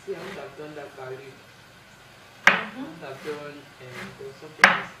 you see, I would have done that garlic. I would have done there was something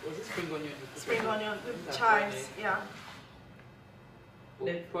else. Was it spring onion? you put Spring on? onion, I would have chives, done it. yeah.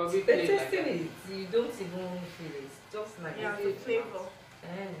 We'll probably The play it like tasting that. it, you don't even feel it. It's just like Yeah, it's the it. flavor.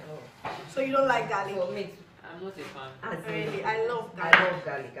 Oh. So you don't like garlic? For me, I'm not a fan. as in- Really, I love I garlic. love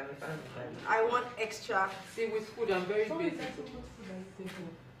garlic. I'm a fan of garlic. I want extra. See, with food, I'm very basic.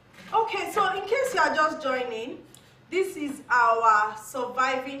 Okay, so in case you are just joining, this is our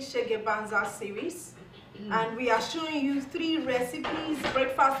Surviving Shege-Banza series. And we are showing you 3 recipes,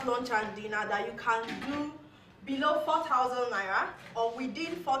 breakfast, lunch, and dinner that you can do below 4,000 naira or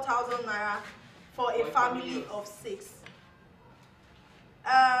within 4,000 naira for a family of 6.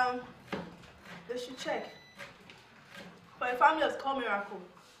 They should check. For a family of called Miracle.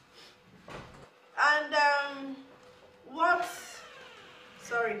 And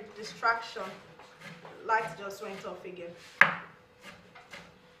distraction. Light just went off again.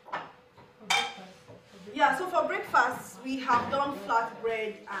 Yeah, so for breakfast, we have done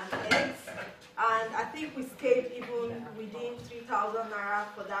flatbread and eggs. And I think we stayed even within 3,000 naira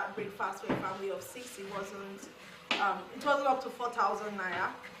for that breakfast for a family of 6. It wasn't up to 4,000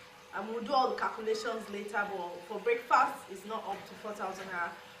 naira. We'll do all the calculations later, but for breakfast, it's not up to 4,000 naira.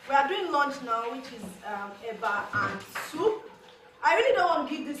 We are doing lunch now, which is eba and soup. I really don't want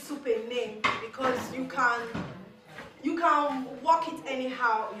to give this soup a name because you can work it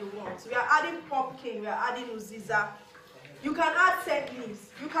anyhow you want. We are adding pumpkin, we are adding uziza. You can add scent leaves.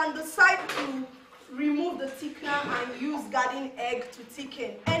 You can decide to remove the thickener and use garden egg to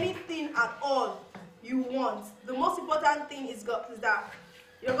thicken. Anything at all you want. The most important thing is that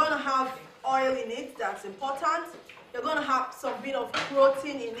you're going to have oil in it. That's important. You're going to have some bit of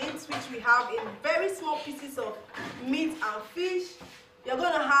protein in it, which we have in very small pieces of meat and fish. You're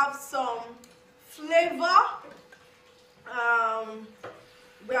going to have some flavor.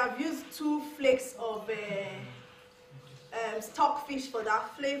 We have used 2 flakes of stockfish for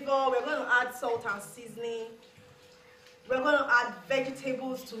that flavor. We're going to add salt and seasoning. We're going to add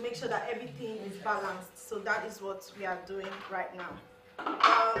vegetables to make sure that everything is balanced. So that is what we are doing right now.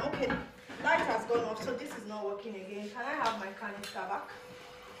 Okay, light has gone off, so this is not working again. Can I have my canister back?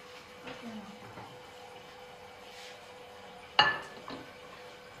 Okay.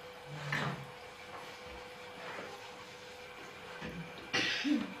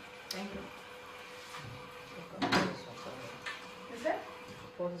 Thank you. Is it?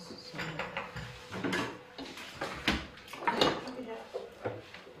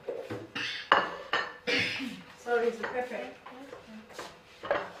 Sorry, it's a pepper.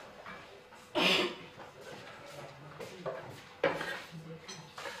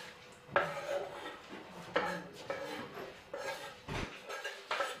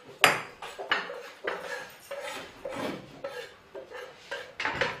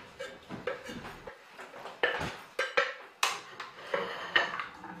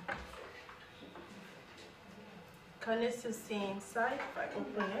 Can you still see inside if I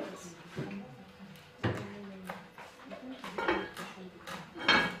open it?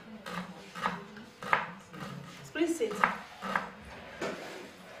 Please sit.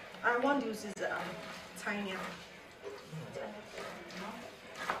 I want to use this tinier.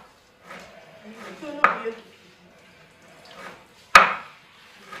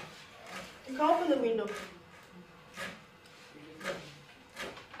 You can open the window.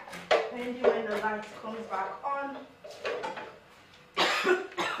 Maybe when the light comes back on.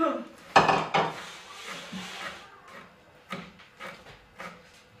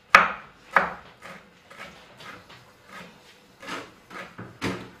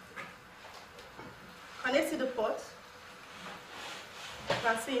 Can you see the pot? You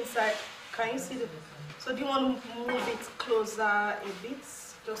can see inside. Can you see the? So do you want to move it closer a bit?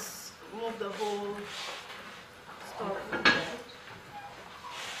 Just move the whole stuff.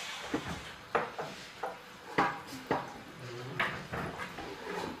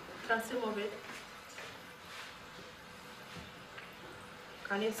 Can you move it?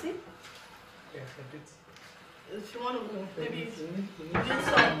 Can you see? Yes, a bit. If you want to maybe do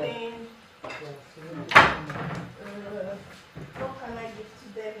something. What can I give to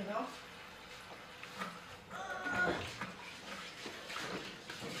them, you know?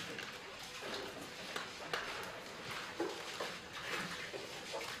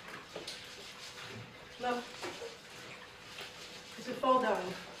 No. It will fall down.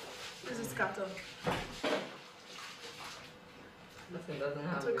 This is scattered. Nothing doesn't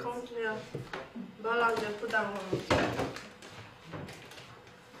have So it. come here. Balance and put that one.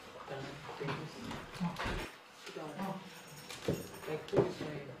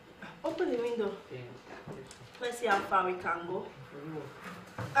 Open the window. Let's see how far we can go.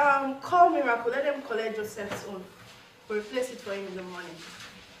 Call Miracle. Let them collect Joseph's own. We'll replace it for him in the morning.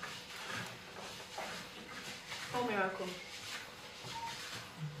 Call Miracle.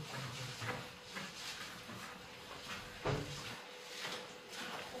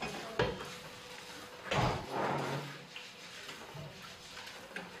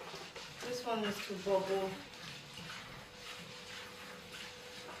 This one is to bubble.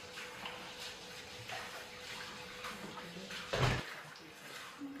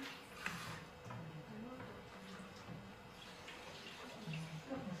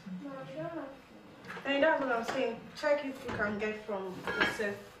 And that's what I'm saying. Check if you can get from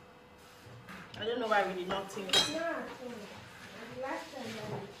Joseph. I don't know why we did not think.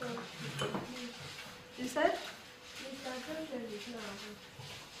 You said?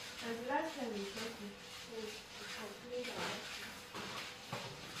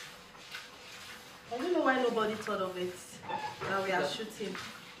 I don't know why nobody thought of it. That we are shooting.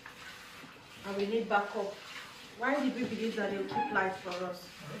 and we need backup. Why did we believe that they'll keep light for us?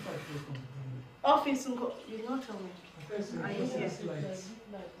 Office, you not tell me. Are you here?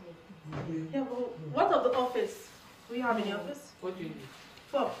 Yeah, but what of the office? Do you have any office? What do you need?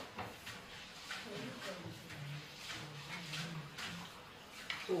 4.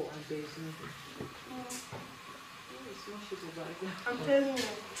 Oh, and there is nothing. It's not Shege-Banza. I'm telling you.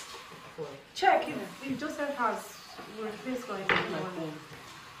 Check if Joseph has replaced going My phone.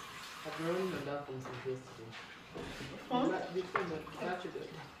 I've been running on that phone since yesterday. Phone? The phone, the battery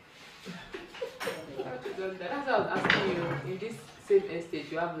doesn't. That's why I was asking you. In this same estate,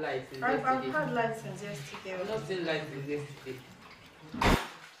 you have lights since I've yesterday. had lights since yesterday. I've not seen lights since yesterday.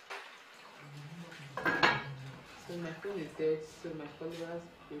 So my phone is dead, so my followers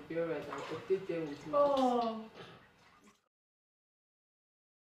will be alright. I'll update them with my Oh.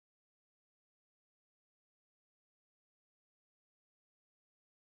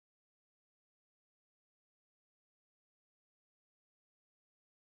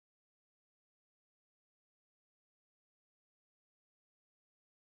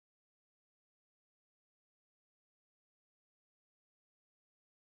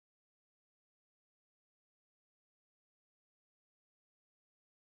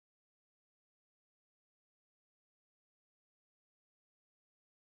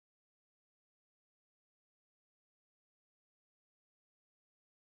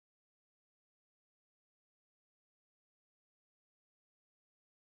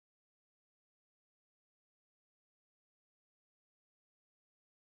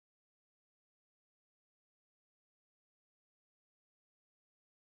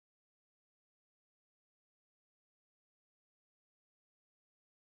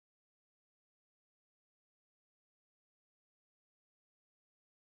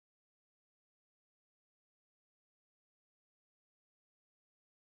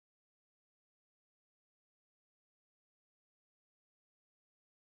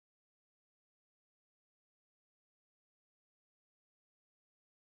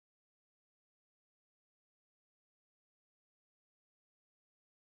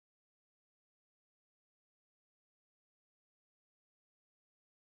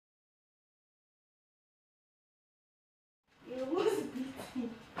 It was beating.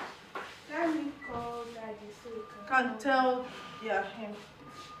 Let me call Daddy so he can tell, yeah, him.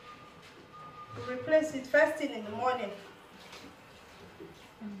 Replace it first thing in the morning.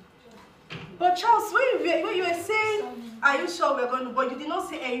 But Charles, when you were saying, are you sure we're going to, but you did not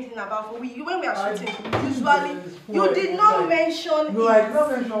say anything about when we are shooting. Usually, you did not mention No, it. I did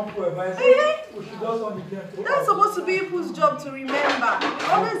not mention fuel, but I said we should just on the plane. That's supposed to be people's job to remember. We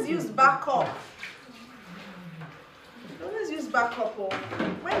always use backup. We always use backup. Oh.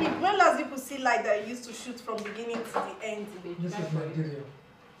 When last people see light that you used to shoot from beginning to the end? This is Nigeria.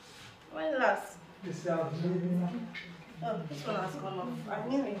 When last? This is our living. Oh, this one has gone off. I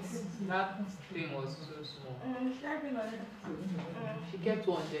knew it. That thing was so small. Should I bring another? She kept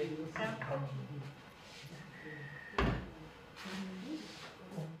one there. Yeah.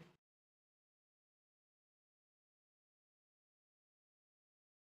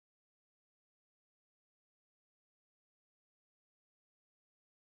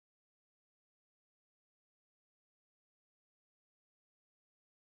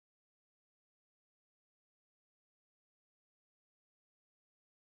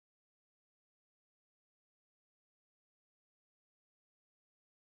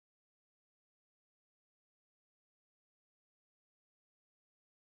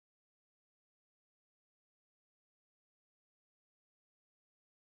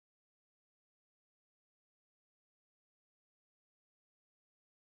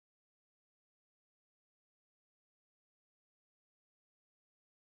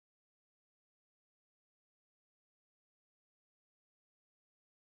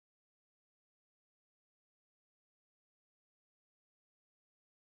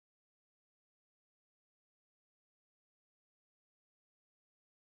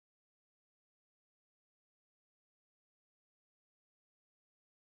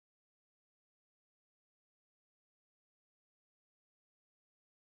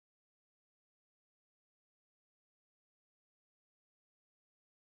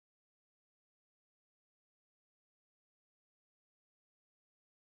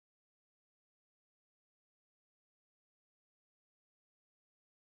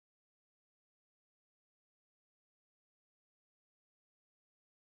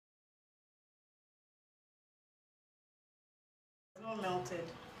 It's not melted.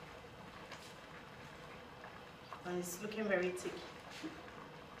 And it's looking very thick.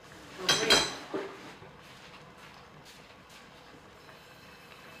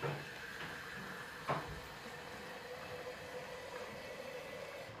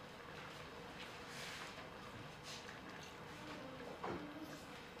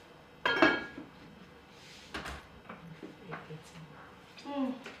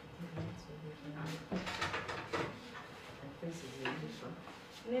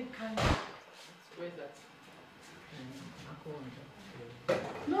 Need can. Where's that?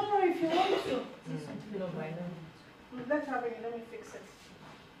 No, if you want to. No, by now. Let's have it. Let me fix it.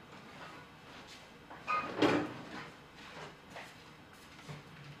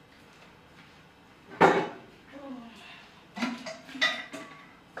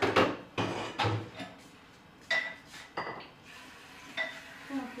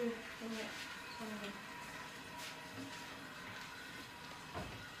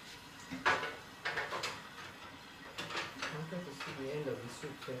 I wanted to see the end of the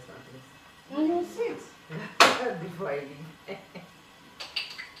soup first at least. You sit. Before I leave.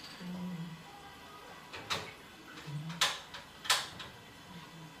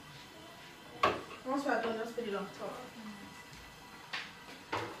 Once we're done, just put it on top.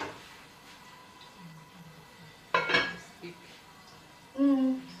 Stick.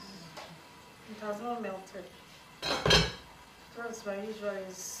 It has not melted. That's why usually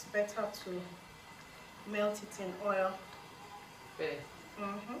it's better to melt it in oil. First.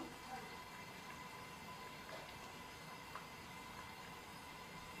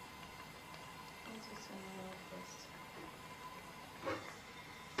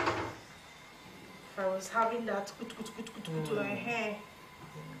 If I was having that to my hair,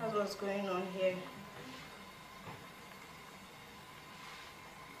 that's what's going on here.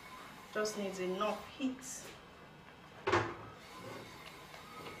 Just needs enough heat.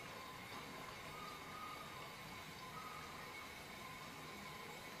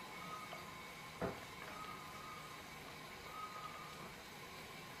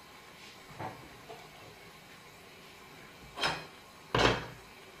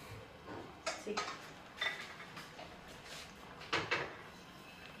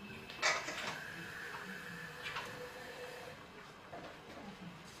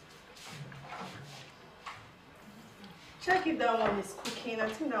 Check if that one is cooking. I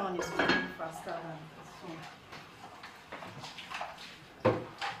think that one is cooking faster than this one.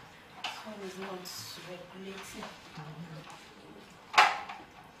 This one is not regulating.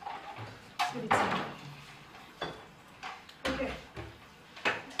 Okay.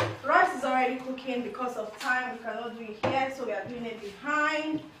 Rice is already cooking because of time. We cannot do it here, so we are doing it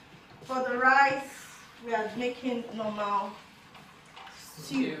behind. For the rice, we are making normal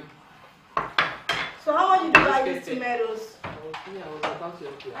stew. So how much did you buy these tomatoes? I was about to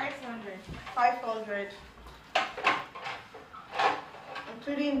apply. 500. 500.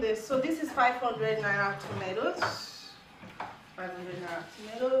 Including this. So this is 500 naira tomatoes. 500 naira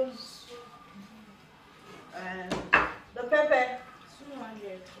tomatoes. And the pepper.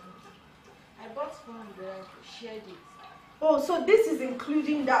 200. I bought 400. I shared it. Oh, so this is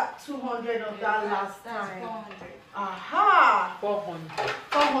including that 200 of that last That's time. 400. Aha! 400.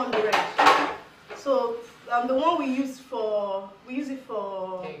 400. So the one we use it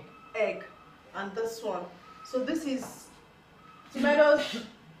for egg, and this one. So this is tomatoes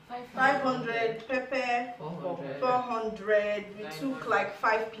 500, pepper 400. We took like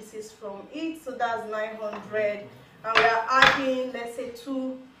 5 pieces from each, so that's 900. And we are adding, let's say,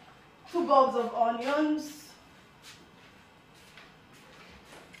 two bulbs of onions.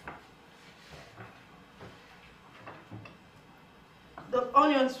 The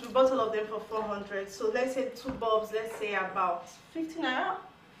onions, we bought all of them for 400. So let's say 2 bulbs, let's say about 50 naira.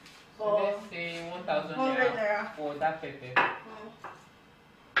 So let's say 1,000 naira for that pepper.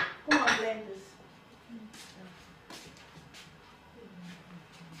 Come on, blend this.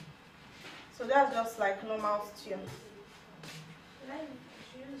 So that's just like normal stew.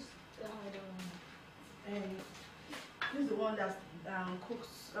 And this is the one that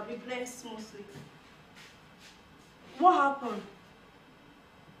cooks, I'll be blended smoothly. What happened?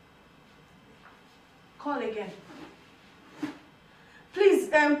 Call again. Please,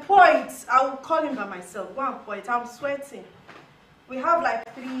 pour it. I will call him by myself. Go and pour it. I'm sweating. We have like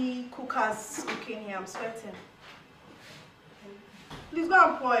 3 cookers cooking here. I'm sweating. Please go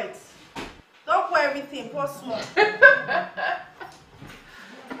and pour it. Don't pour everything. Pour small. Sweating.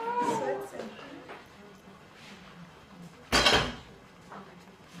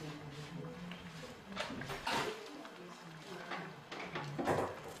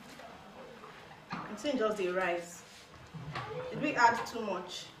 I'm saying just the rice. Did we add too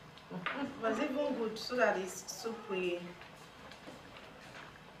much? It was even good so that the soup will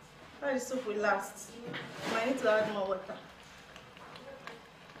last. You might need to add more water.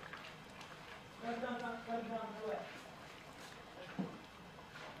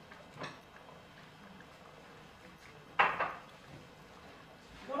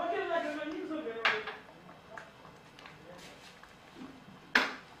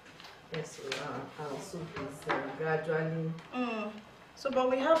 Yes, so our soup is gradually. So,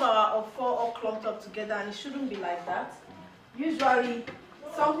 but we have our ofo all clumped up together, and it shouldn't be like that. Usually,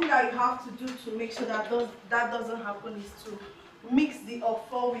 something that you have to do to make sure that doesn't happen is to mix the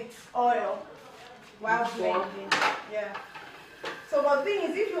ofo with oil while blending. Yeah. So, but the thing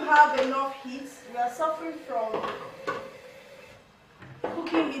is, if you have enough heat, we are suffering from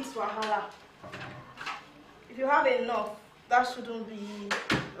cooking heat wahala. If you have enough, that shouldn't be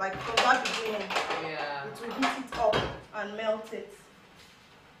like from that beginning. Yeah. It will heat it up and melt it.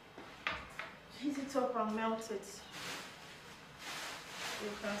 Heat it up and melt it. You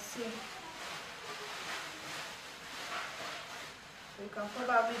can see. You can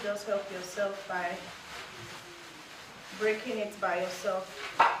probably just help yourself by breaking it by yourself.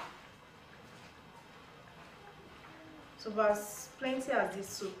 So, but as plenty as this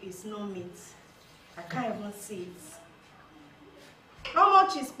soup is, no meat. I can't even see it. How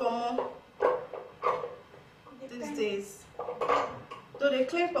much is pomo these days? Though they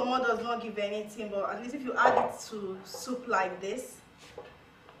claim pomo does not give anything, but at least if you add it to soup like this,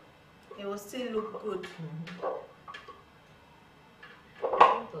 it will still look good.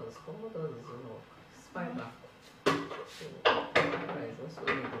 Pomo does its own work. It's fiber. So, fiber is also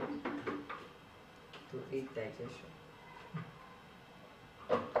able to aid digestion.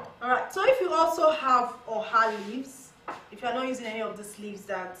 Alright, so if you also have oha leaves, if you're not using any of these leaves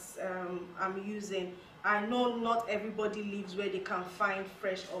that I'm using, I know not everybody lives where they can find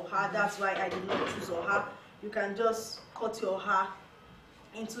fresh oha. That's why I did not choose oha. You can just cut your oha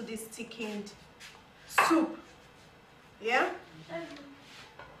into this thickened soup. Yeah?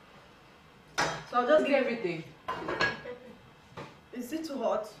 So I'll just give everything. Is it too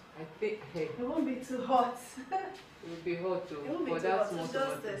hot? I think, hey, It won't be too hot. it will be hot too. It won't be But too that's hot. not It's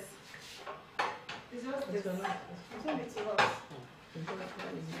just this. It's just this. It won't be too hot.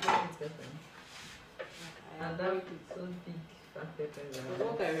 And that is so big fat pepper. But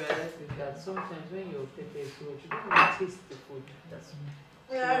what I realized is that sometimes when your pepper is so much, you don't really taste the food. That's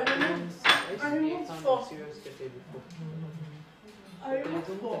Yeah, I removed. I used to be a fan of serious pepper before. I removed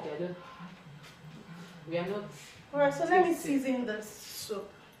four. We are not. Alright, so let me season this soup.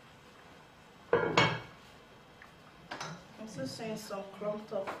 I'm still seeing some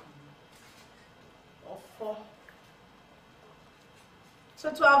clumped up of four.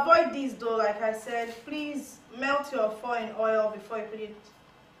 So to avoid this though, like I said, please melt your four in oil before you put it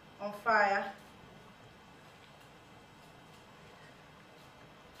on fire.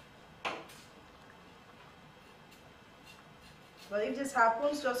 But if this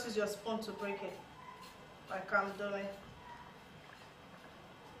happens, just use your spoon to break it, like I'm doing.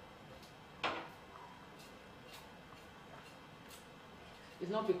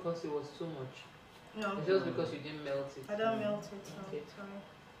 It's not because it was too much. No, It's just because you didn't melt it. I don't melt it. No, Okay.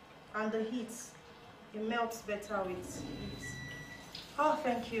 sorry. And the heat, it melts better with heat. Oh,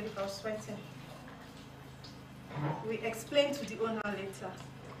 thank you. I was sweating. We explain to the owner later.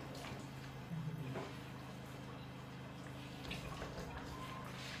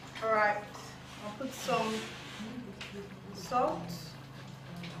 All right, I'll put some salt.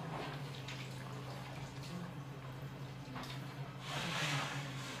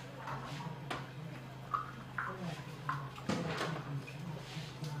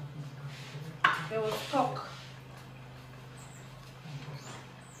 There was talk.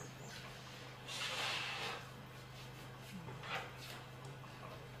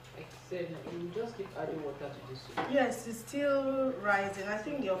 Like I said, you just keep adding water to this soup. Yes, it's still rising. I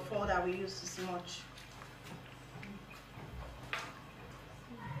think the fall that we use is much.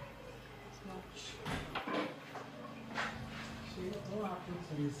 It's much. What happened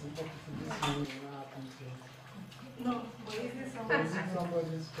to this? What happened to it? No, but is it Is somebody's? it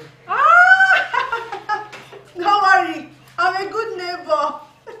somebody's fault? Ah! Don't worry, I'm a good neighbor.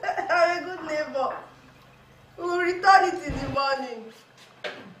 I'm a good neighbor. We will return it in the morning.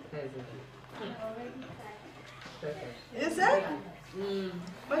 You said?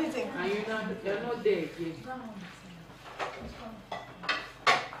 What do you think? And you're not there again.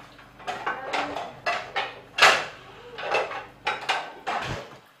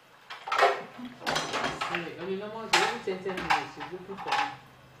 See, on the normal day, every 10 minutes, you're looking for me.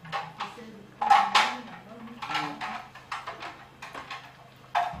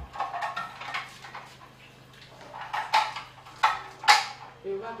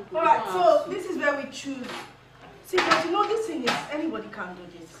 Alright, so this is where we choose. See, but you know, this thing is anybody can do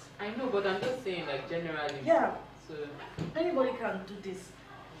this. I know, but I'm just saying, like, generally. Yeah, So, anybody can do this.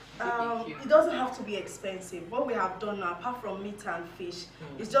 Thank you. It doesn't have to be expensive. What we have done now, apart from meat and fish,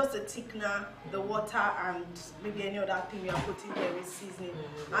 is just the thickener, the water, and maybe any other thing we are putting there with seasoning.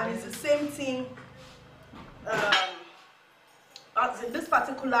 And it's the same thing as in this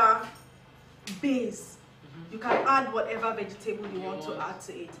particular base, you can add whatever vegetable you want to add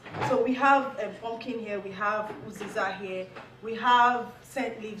to it. So we have pumpkin here, we have uziza here, we have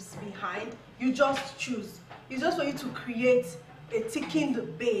scent leaves behind. You just choose. It's just for you to create a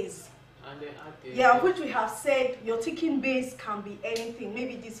thickened base. And then add the Yeah, which we have said your thickened base can be anything.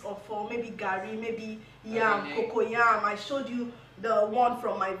 Maybe this offal, maybe gari, maybe yam, cocoa yam. I showed you the one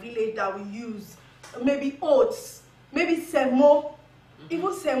from my village that we use. Maybe oats, maybe semo.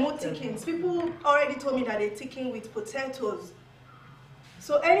 Even semo thickens. People already told me that they thicken with potatoes.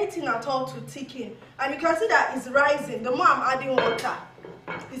 So anything at all to thicken. And you can see that it's rising. The more I'm adding water,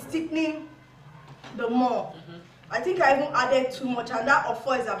 it's thickening the more. I think I even added too much, and that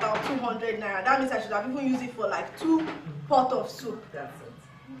offal is about 200 naira. That means I should have even used it for like 2 pots of soup. That's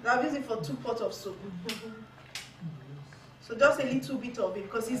it. I've used it for 2 pots of soup. So just a little bit of it,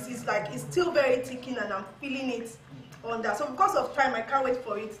 because it's like it's still very thickened and I'm feeling it on that. So because of time, I can't wait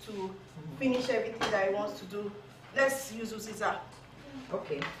for it to finish everything that it wants to do. Let's use uziza.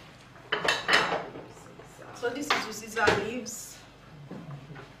 Okay. So this is uziza leaves.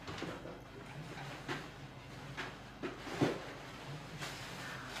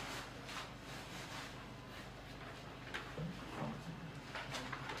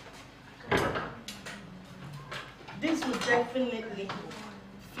 This will definitely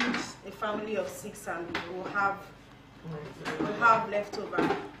feed a family of 6 and we'll have leftover.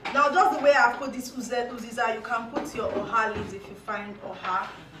 Now, just the way I put this uziza, you can put your oha leaves if you find oha.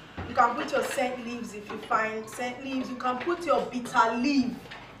 You can put your scent leaves if you find scent leaves. You can put your bitter leaf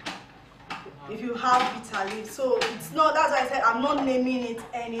if you have bitter leaf. So it's not, that's why I said I'm not naming it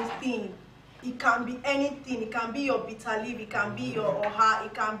anything. It can be anything. It can be your bitter leaf. It can be your oha.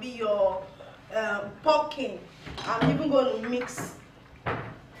 It can be your pumpkin. I'm even going to mix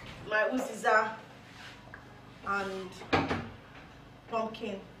my uziza and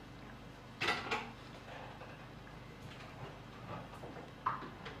pumpkin.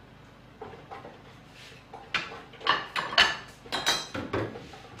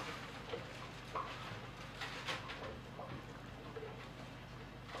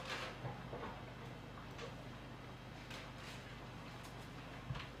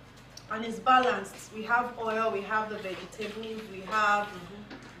 And it's balanced. We have oil, we have the vegetables, we have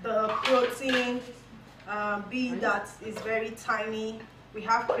the protein, be that is very tiny. We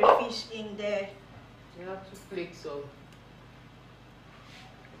have crayfish in there. You have 2 flakes of.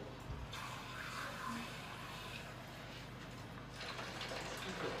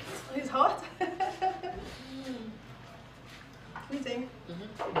 It's hot. What do you think?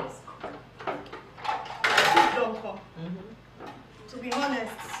 Don't come. To be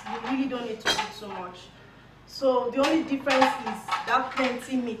honest, you really don't need to do so much. So the only difference is that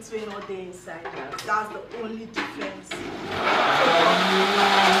plenty meat will not there inside. That's the only difference.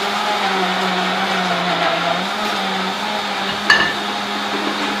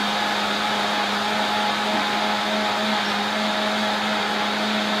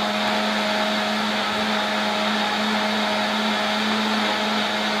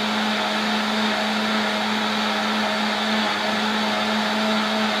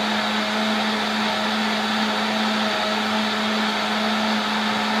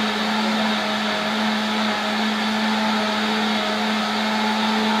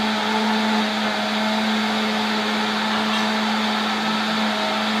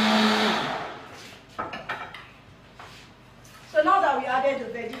 So now that we added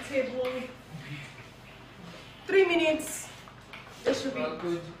the vegetable, 3 minutes, it should be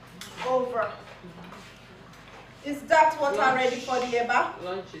over. Is that water ready for the eba?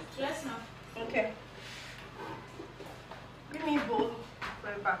 Lunch it. Yes, ma'am. Okay. Give me a bowl.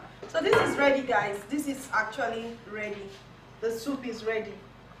 Right back. So this is ready, guys. This is actually ready. The soup is ready.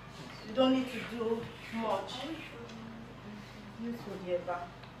 You don't need to do much. Use the eba.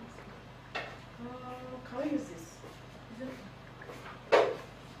 Can we use this?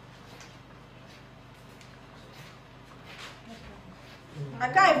 I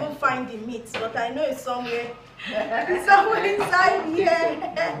can't even find the meat, but I know it's somewhere. It's somewhere inside here.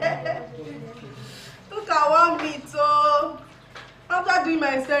 Look at one meat. So after doing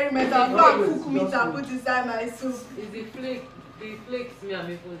my experiment, I'll go and cook meat and put inside my soup. Is the flakes me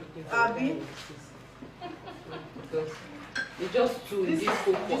I'm even looking for? Abi? Because it's just 2 in This, this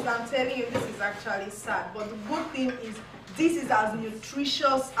cookbook. I'm telling you, this is actually sad. But the good thing is, this is as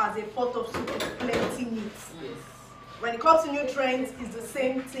nutritious as a pot of soup with plenty meat. Yes. When it comes to nutrients, it's the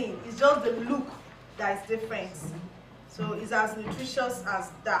same thing. It's just the look that is different. So it's as nutritious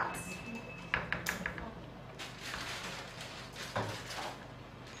as that.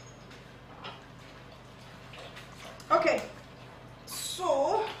 Okay.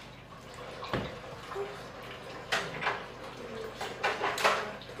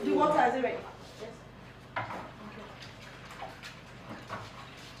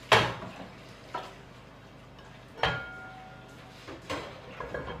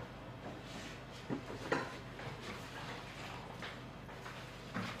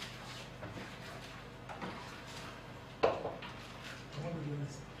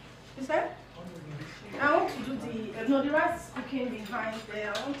 So the rice is cooking behind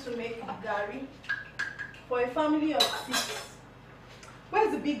there. I want to make gari for a family of 6.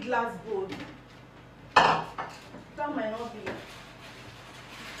 Where's the big glass bowl? That might not be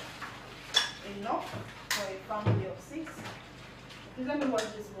enough for a family of 6. Let me wash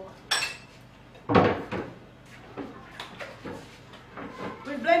this bowl.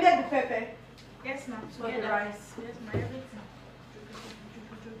 We blended the pepper. Yes, ma'am. For the rice. Yes, ma'am. Everything.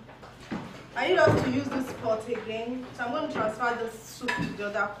 I need us to use this pot again. So I'm going to transfer the soup to the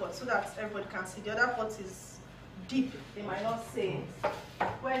other pot so that everybody can see. The other pot is deep. They might not see it.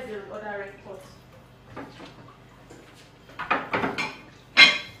 Where's the other red pot?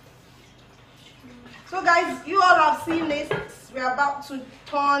 So guys, you all have seen this. We're about to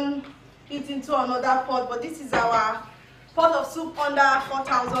turn it into another pot, but this is our pot of soup under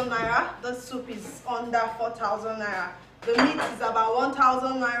 4,000 naira. The soup is under 4,000 naira. The meat is about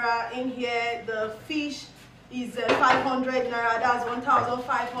 1,000 naira in here. The fish is 500 naira. That's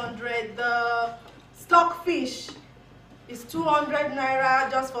 1,500. The stock fish is 200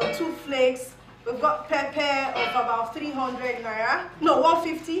 naira just for 2 flakes. We've got pepper of about 300 naira. No,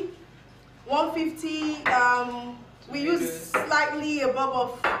 150. 150. We use slightly a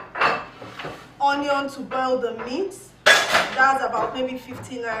bulb of onion to boil the meat. That's about maybe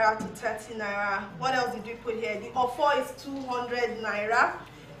 50 naira to 30 naira. What else did we put here? The ofo is 200 naira.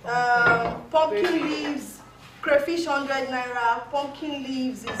 Pumpkin leaves, crayfish 100 naira. Pumpkin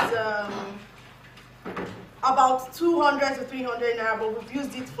leaves is about 200 to 300 naira, but we've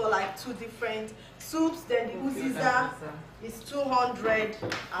used it for like 2 different soups. Then the uziza is 200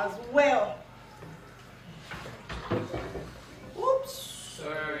 as well. Oops.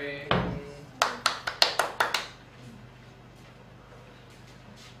 Sorry.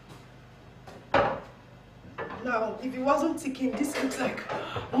 Now, if it wasn't ticking, this looks like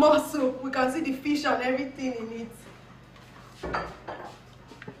more soup. We can see the fish and everything in it.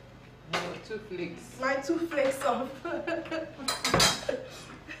 2 flakes. My 2 flakes of my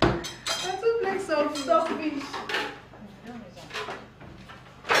 2 flakes of stock fish.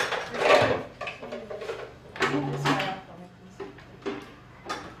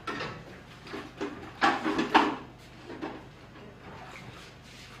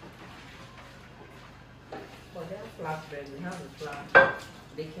 Flatbread, we have a flat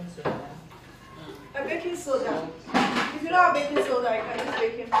baking soda. A baking soda. If you don't have baking soda, you can use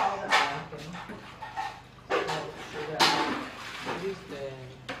baking powder. Use the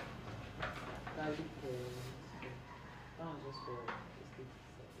garlic. That one's just for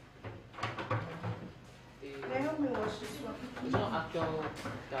Can you help me wash this one? it's not actual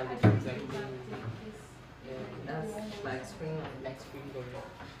garlic, it's like That's like spring onion.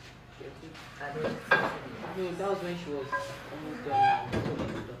 I don't No, that was when she was almost done.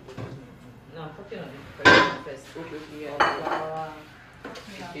 No, I'm talking on the first. Okay, yeah. Flour,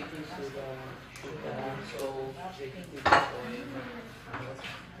 baking soda, sugar, salt, baking oil.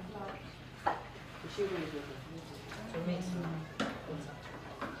 Is she really good? To mix.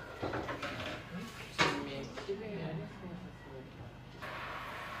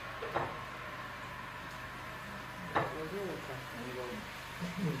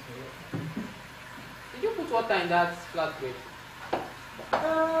 Did you put water in that flatbread?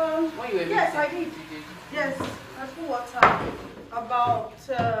 When you were Yes, I mixing? did. Yes, I put water. About,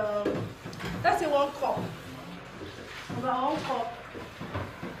 let's say 1 cup. About 1 cup.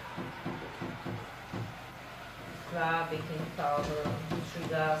 Flour, baking powder,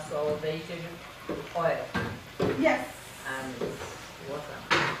 sugar, salt, vegetable oil, Yes. and water.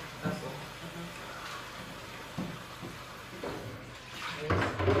 That's all.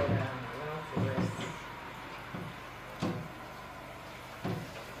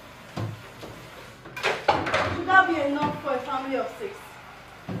 Should that be enough for a family of 6?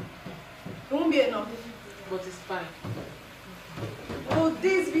 It won't be enough. But it's fine. Will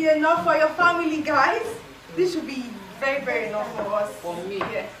this be enough for your family, guys? This should be very, very enough for us. For me,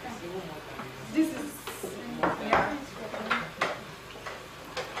 Yes. it's even more than This is, yeah.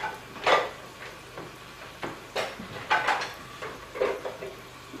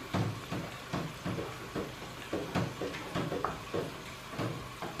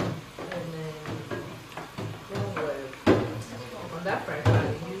 On that fry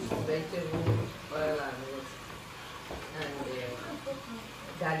pan, you use vegetable oil and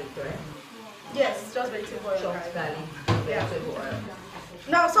garlic, right? Yes, just vegetable oil. Chopped guys. garlic, vegetable oil.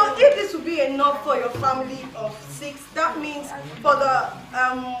 Now, so if this would be enough for your family of 6, that means for the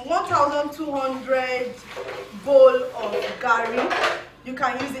 1,200 bowl of gari, you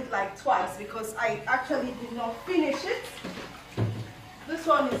can use it like twice because I actually did not finish it. This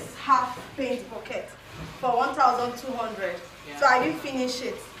one is half paint bucket. for 1,200. Yeah. So I didn't finish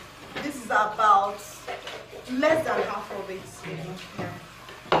it. This is about less than half of it. Yeah.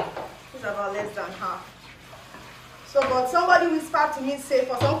 This is about less than half. So, but somebody whispered to me, say,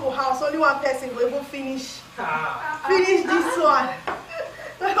 for some people house, only one person will even finish this one.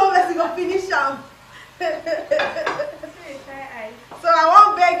 So one person will finish them. So I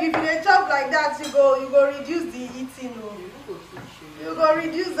won't beg you, if you chop like that, you go reduce the eating. You go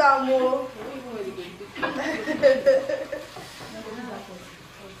reduce them more.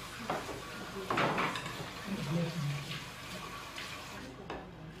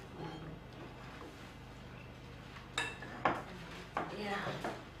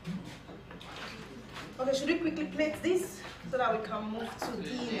 Okay, should we quickly plate this so that we can move to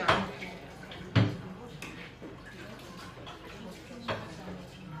dinner?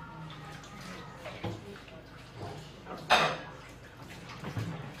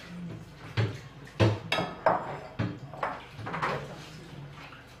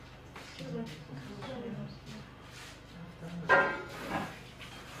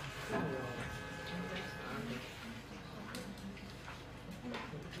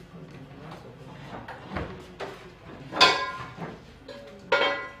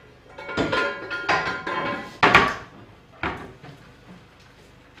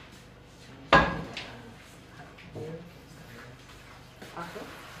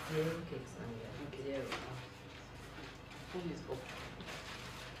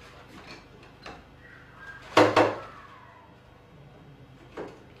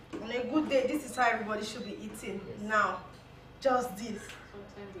 On a good day, this is how everybody should be eating. Now, just this.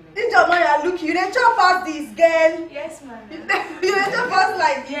 In your mind, I look you. They chop us this, girl. Yes, ma'am. You they chop us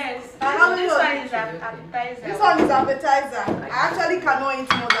like this. Yes. This This one is an appetizer. This one is appetizer. I actually cannot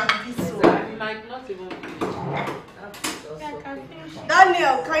eat more than this one. I might not even finish. Yeah, I can finish it.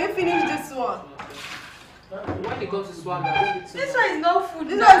 Daniel, can you finish this one? When it comes to swallow, I don't eat too This much. one is no food.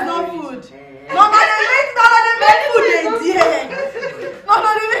 This one is not food. No, they make food in there. No,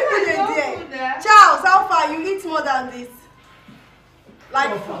 they make food in there. Charles, how far? You eat more than this?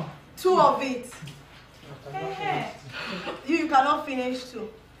 Like 2 of it. You cannot finish 2.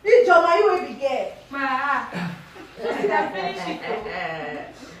 This Joma, you will be gay. Ma, I can finish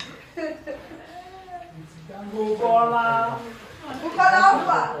it. Bukola, how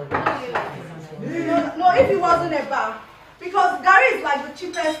far? No, if it wasn't a bar. Because Gary is like the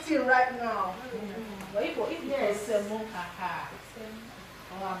cheapest thing right now. But if there's a more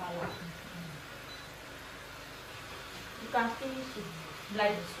you can finish it.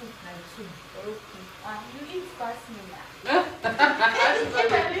 Like 2. Okay. You eat fast now.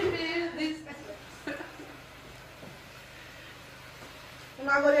 Can you finish this? I'm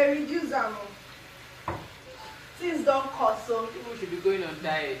not going to reduce them. Things don't cost, so. People should be going on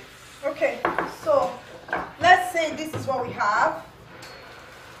diet. Okay, so let's say this is what we have.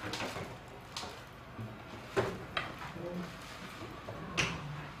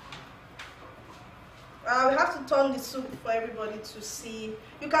 We have to turn the soup for everybody to see.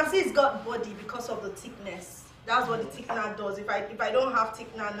 You can see it's got body because of the thickness. That's what the thickener does. If I don't have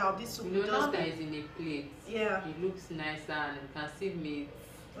thickener now, this soup will You know, just now that be. it's in a plate, Yeah. it looks nicer and you can see meat.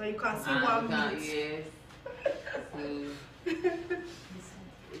 Well, you can see and one you can- meat. Yes. So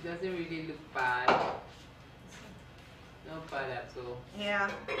it doesn't really look bad. Not bad at all. Yeah.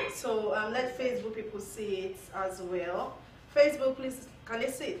 So let Facebook people see it as well. Facebook, please, can they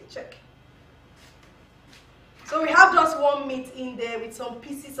see it? Check. So we have just one meat in there with some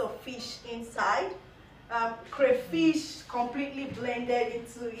pieces of fish inside. Crayfish completely blended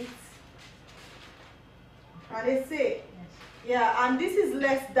into it. And they say, yeah, and this is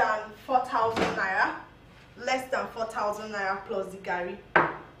less than 4,000 naira. Less than 4,000 naira plus the gari.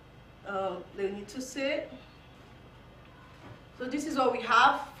 They need to say. So this is what we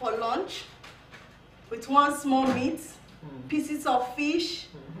have for lunch. With one small meat, pieces of fish,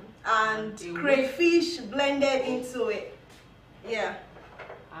 and crayfish blended into it. Yeah.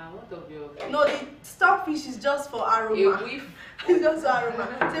 And what of your No, the stockfish is just for aroma. a whiff? It's just for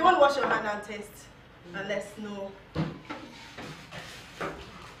aroma. So you want to wash your hand and taste, and let's know.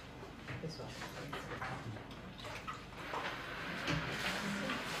 This one.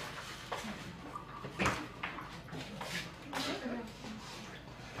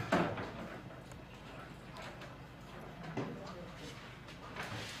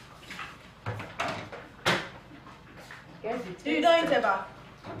 Yes, it You don't eat ever?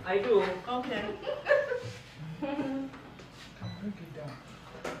 I do. Okay. Break it down.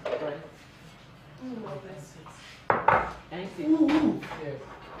 Right. Thank you. Ooh, yes.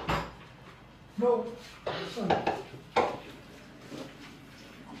 No, this one.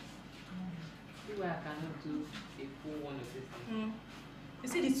 See where I You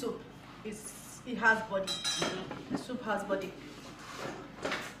see the soup? It has body. The soup has body.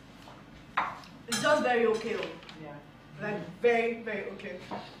 It's just very okay. Yeah. Like very, very okay.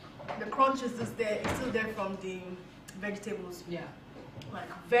 The crunch is just there. It's still there from the vegetables. Yeah. Like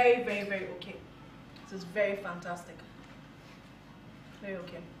very, very, very okay. So it's very fantastic. Very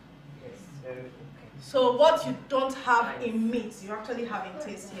okay. Yes, very okay. So what you don't have in meat, you actually have in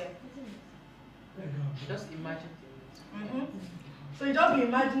taste here. Just imagine the So you don't be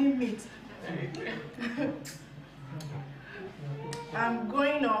imagining meat.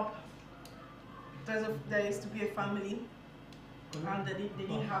 Growing up, there used to be a family, and they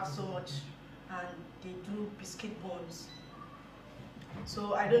didn't have so much, and they do biscuit bones.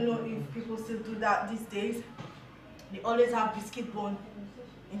 So I don't know if people still do that these days. They always have biscuit bone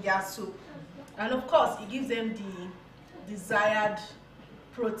in their soup, and of course it gives them the desired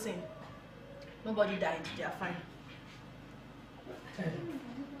protein. Nobody died, they are fine.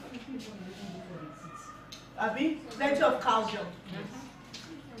 Abi, plenty of calcium.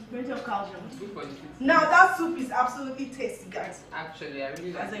 Plenty of calcium. good for the kids. Now that soup is absolutely tasty, guys. Actually, I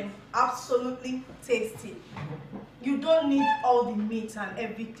really like As it. in, absolutely tasty. You don't need all the meat and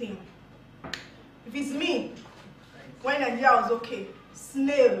everything. If it's me, when Nigeria was okay,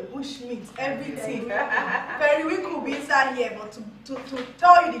 snail, bush meat, everything. Periwinkle will be inside here, but to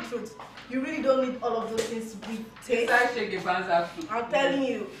tell you the truth, you really don't need all of those things to be tasty. Inside Shege-Banza soup. I'm telling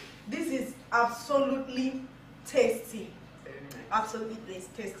you, this is absolutely tasty. Very nice. Absolutely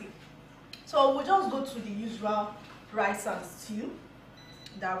tasty. So we'll just go to the usual rice and stew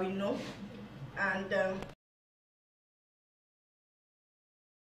that we know, and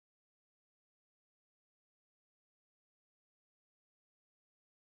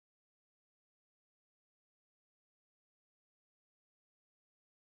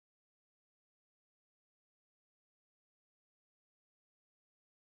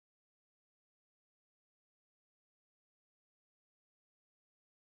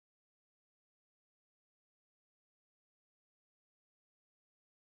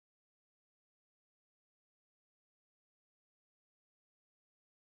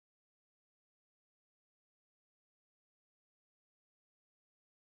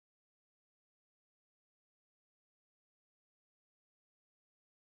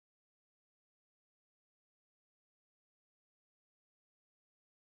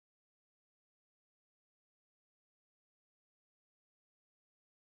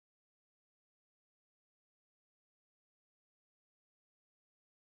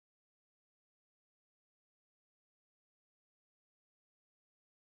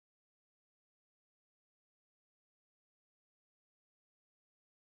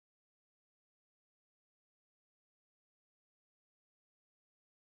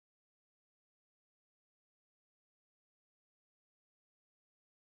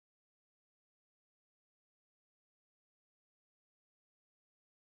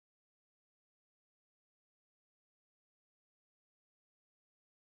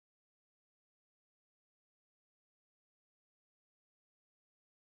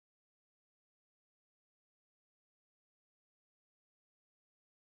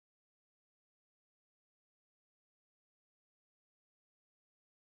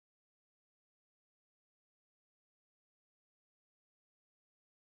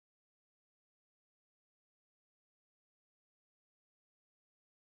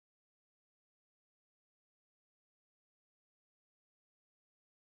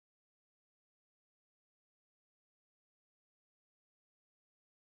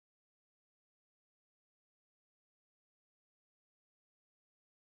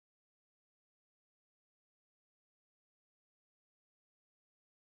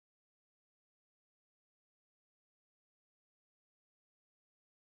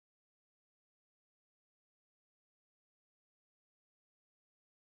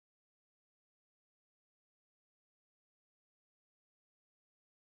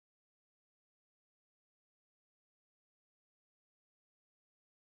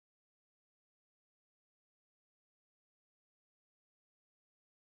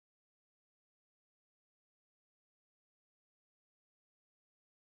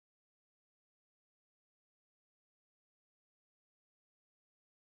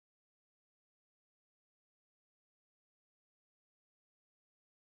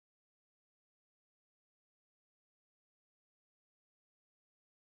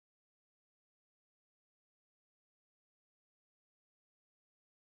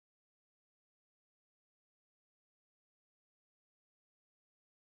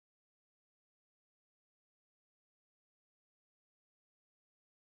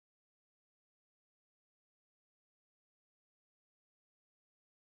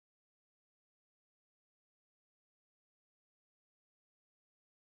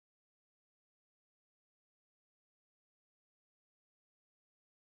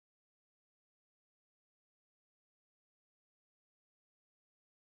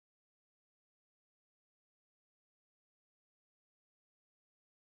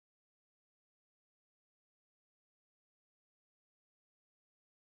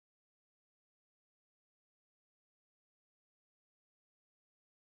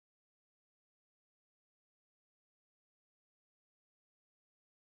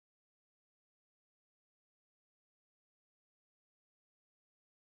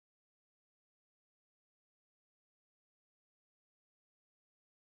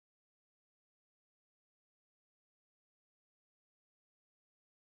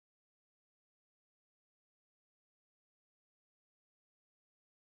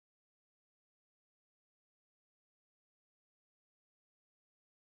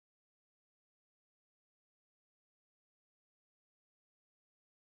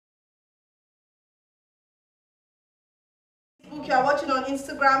Facebook, you are watching on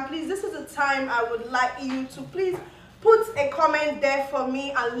Instagram, please, this is the time I would like you to please put a comment there for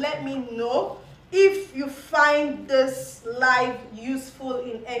me and let me know if you find this live useful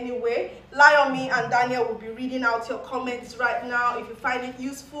in any way. Liomi and Daniel will be reading out your comments right now. If you find it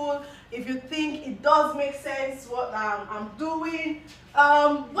useful, if you think it does make sense what I'm doing,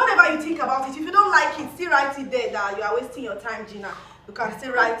 whatever you think about it. If you don't like it, still write it there that you are wasting your time, Gina. You can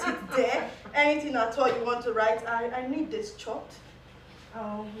still write it there. Anything at all you want to write. I need this chopped.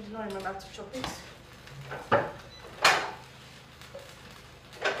 I did not remember to chop it.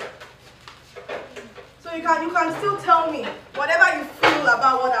 So you can still tell me whatever you feel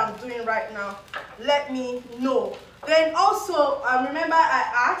about what I'm doing right now. Let me know. Then also remember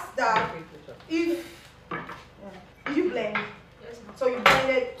I asked that if you blend. So you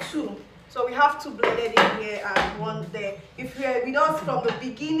blended 2. So we have 2 blended in here and 1 there. If you're with us from the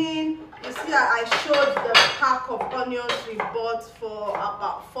beginning, you see that I showed the pack of onions we bought for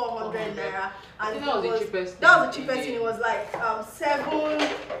about 400 naira. And that was the cheapest. That was the cheapest thing. It was like 7,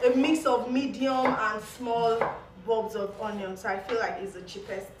 a mix of medium and small bulbs of onions. So I feel like it's the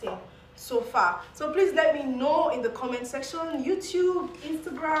cheapest thing so far. So please let me know in the comment section, YouTube,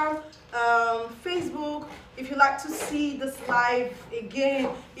 Instagram, Facebook, if you like to see this live again.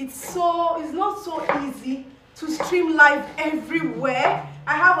 It's not so easy to stream live everywhere.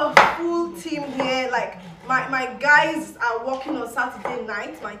 I have a full team here, like my guys are working on Saturday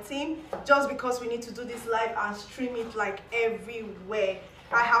night, my team, just because we need to do this live and stream it like everywhere.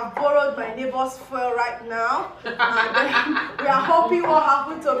 I have borrowed my neighbor's fuel right now, and we are hoping what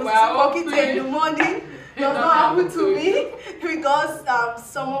happened to Mrs. Pocket in the morning does not happen to me, because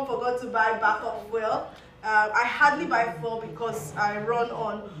someone forgot to buy backup fuel. I hardly buy fuel because I run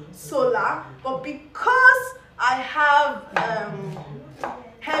on solar, but because I have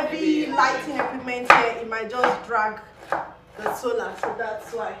heavy lighting equipment here, it might just drag the solar, so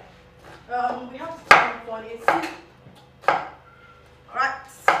that's why. We have to turn it on AC. Alright.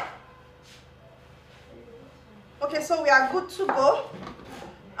 Okay, so we are good to go.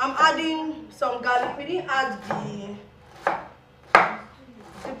 I'm adding some garlic. We didn't add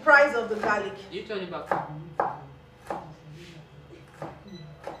the price of the garlic. You turn it back.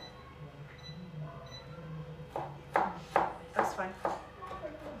 That's fine.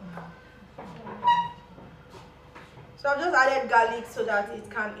 So I've just added garlic so that it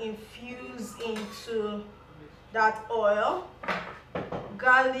can infuse into that oil.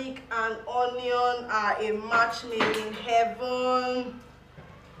 Garlic and onion are a match made in heaven.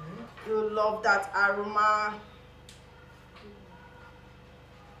 You love that aroma.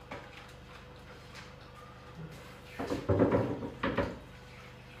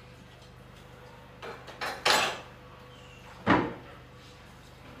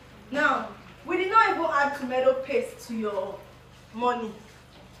 Now, we did not even add tomato paste to your money.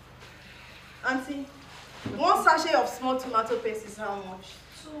 Auntie, 1 sachet of small tomato paste is how much?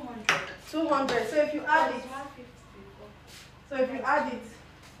 200. 200. So if you add it, 150 before. so if you add it,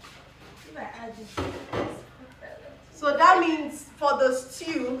 If I add it, so that means for the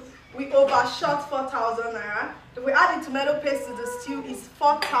stew, we overshot 4,000 naira. If we add the tomato paste to the stew, it's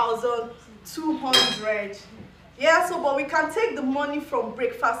 4,200. Yeah, so but we can take the money from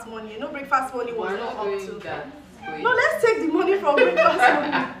breakfast money. You know, breakfast money was We're not not up doing to that. No, let's take the money from breakfast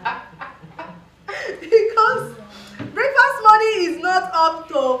money. Because breakfast money is not up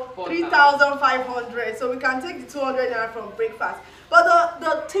to 3,500, so we can take the 200 naira from breakfast. But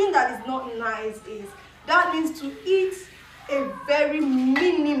the thing that is not nice is that means to eat a very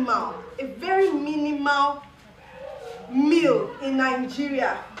minimal meal in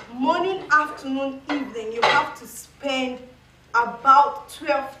Nigeria, morning, afternoon, evening, you have to spend about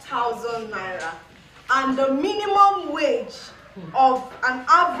 12,000 naira. And the minimum wage of an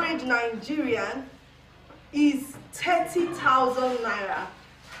average Nigerian is 30,000 naira.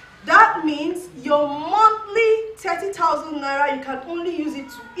 That means your monthly 30,000 naira, you can only use it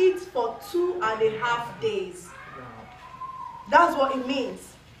to eat for 2.5 days. That's what it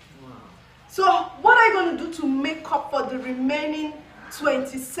means. So what are you going to do to make up for the remaining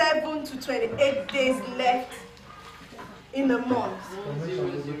 27 to 28 days left in a month?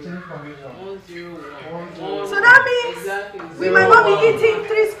 So that means we might not be eating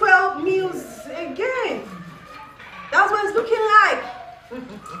 3 square meals again. That's what it's looking like.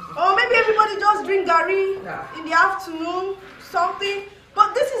 Or maybe everybody just drink garri in the afternoon, something.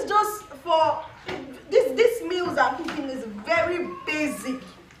 But this is just for this meals I'm cooking is very basic.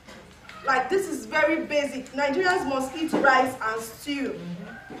 Like, this is very basic. Nigerians must eat rice and stew.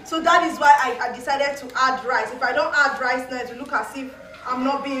 So that is why I decided to add rice. If I don't add rice now, it will look as if I'm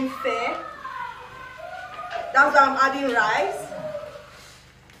not being fair. That's why I'm adding rice.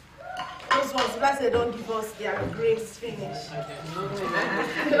 Those ones, that's they don't give us their grace finish.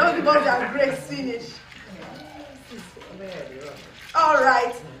 They don't give us their grace finish.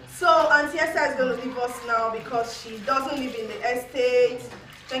 Alright, so Auntie Esther is going to leave us now because she doesn't live in the estate.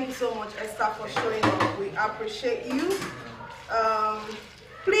 Thank you so much, Esther, for showing up. We appreciate you.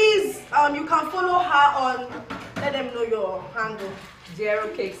 Please, you can follow her on, let them know your handle. Zero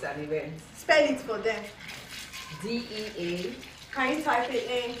Cakes and Events. Spell it for them. DEA. Can you type it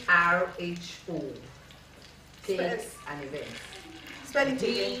in? RHO. Cakes and Events. Spell it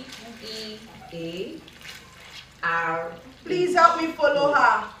again. DEAR. Please help me follow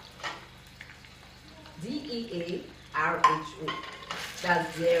her. DEARHO.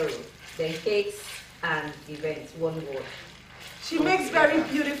 That's zero. Then Cakes and Events. One word. She makes very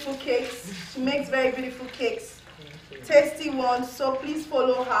beautiful cakes. She makes very beautiful cakes. Tasty ones. So please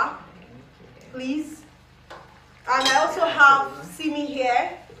follow her. Please. And I also have Simi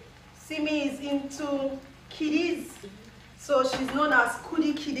here. Simi is into kiddies. So she's known as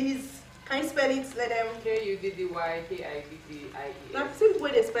Kudi Kiddies. Can you spell it? Let them. KUDDYKIDDIES. That's the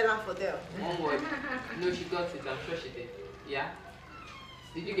way they spell her for them. One word. No, she got it. I'm sure she did. Yeah?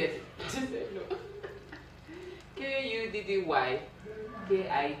 Did you get it? No. KUDDYKIDDIES.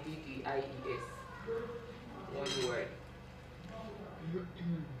 One word.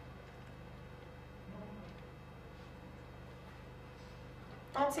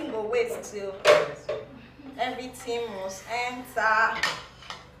 Nothing but waste till everything must enter.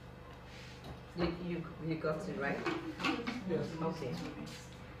 You got it right? Yes. Okay.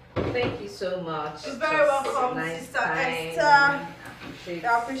 Thank you so much. You're very welcome, nice Sister time. Esther.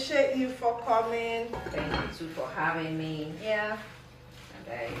 I appreciate you for coming. Thank you too for having me. Yeah.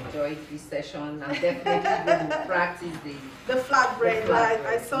 And I enjoyed this session. I'm definitely going to practice The flatbread, like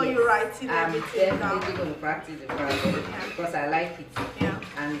I saw you writing I'm everything down. definitely going to practice the flatbread because I like it. Yeah.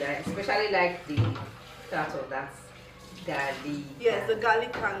 And I especially like the start of that garlic. Yes, the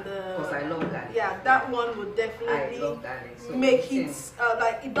garlic and Because I the. love garlic. Yeah, that one would I definitely love garlic. So make it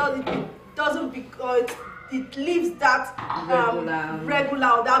like it doesn't because it leaves that regular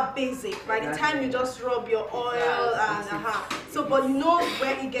or that basic. By the time you just rub your oil and so, but you know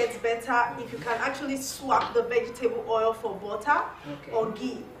where it gets better if you can actually swap the vegetable oil for butter or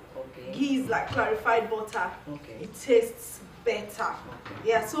ghee. Okay. Ghee is like clarified butter. Okay. It tastes better.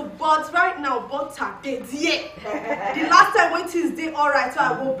 Yeah, so but right now butter the last time when things did alright, so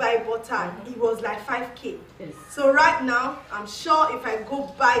I go buy butter, it was like 5k. Yes. So right now I'm sure if I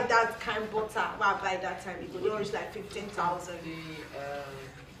go buy that kind of butter, well, I buy that time it would reach like 15,000.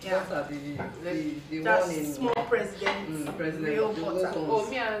 Yeah. What are the That's one in small president, president real those butter. ones. Oh,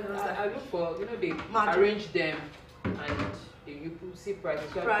 me, I look for, they arrange them and you see prices.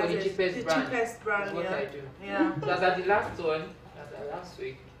 So I look for the cheapest brand. Cheapest brand, is what yeah. I do. Yeah. So I was at the last one, last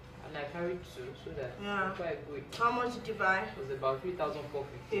week, and I carried two so that before I go, it How much did you buy? was about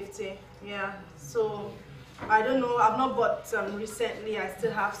 3,450. 50. Yeah. So I don't know. I've not bought some recently. I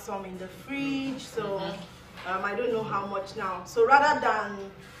still have some in the fridge. So I don't know how much now. So rather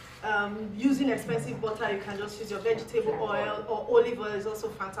than using expensive butter, you can just use your vegetable oil, or olive oil is also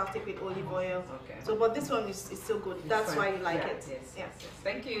fantastic with olive oil. Okay. So, but this one is still good. That's why you like it. Yes, Yeah. yes.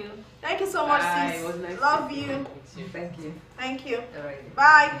 Thank you. Thank you so much, Bye. sis. It was nice Love to you. meet Thank you. Thank you. All right.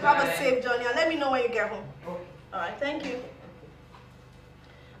 Bye. Have a Bye. safe journey and let me know when you get home. All right. Thank you.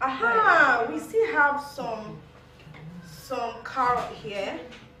 Aha. We still have some carrot here.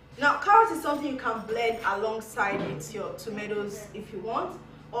 Now, carrot is something you can blend alongside with your tomatoes if you want,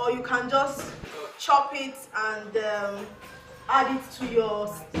 or you can just chop it and add it to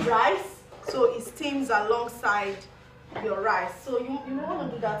your rice so it steams alongside your rice. So you want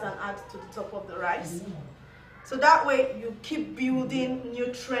to do that and add to the top of the rice. So that way you keep building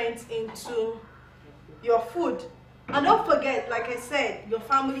nutrients into your food. And don't forget, like I said, your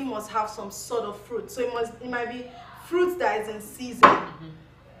family must have some sort of fruit. So it might be fruit that is in season.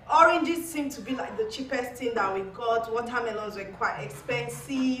 Oranges seem to be like the cheapest thing that we got. Watermelons were quite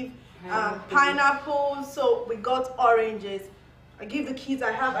expensive. Pineapples, so we got oranges. I give the kids,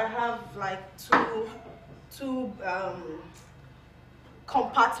 I have like two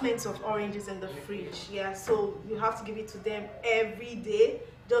compartments of oranges in the fridge. Yeah, so you have to give it to them every day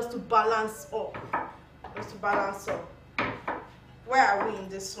just to balance up. Where are we in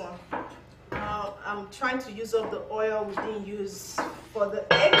this one? I'm trying to use up the oil we didn't use for the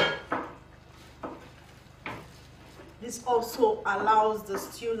egg. This also allows the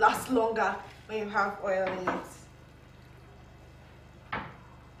stew last longer when you have oil in it.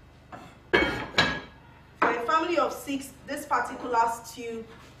 For a family of 6, this particular stew,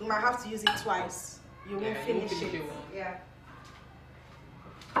 you might have to use it twice. You won't finish it. Yeah.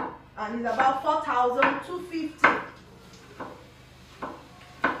 and it's about 4,250.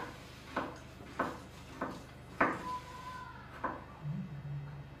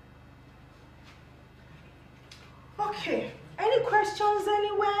 Okay, any questions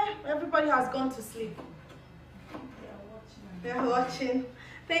anywhere? Everybody has gone to sleep. They're watching.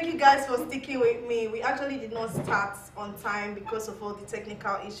 Thank you guys for sticking with me. We actually did not start on time because of all the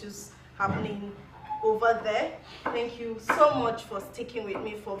technical issues happening over there. Thank you so much for sticking with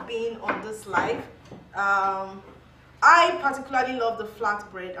me, for being on this live. I particularly love the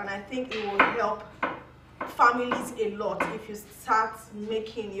flatbread, and I think it will help families a lot if you start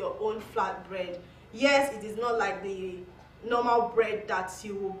making your own flatbread. Yes, it is not like the normal bread that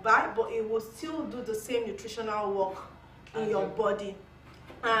you will buy, but it will still do the same nutritional work in your body.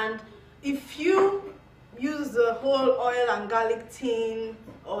 And if you use the whole oil and garlic thing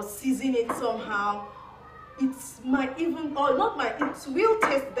or season it somehow, it might even, or not might, it will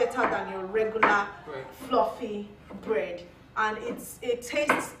taste better than your regular fluffy bread. And it's a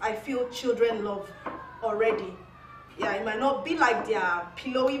taste I feel children love already. Yeah, it might not be like their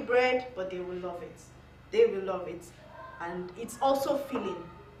pillowy bread, but they will love it. They will love it. And it's also filling.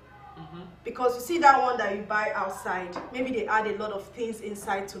 Because you see that one that you buy outside, maybe they add a lot of things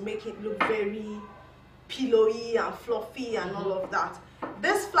inside to make it look very pillowy and fluffy and all of that.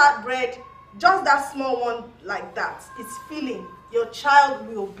 This flatbread, just that small one like that, it's filling. Your child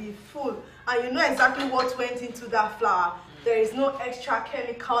will be full, and you know exactly what went into that flour. There is no extra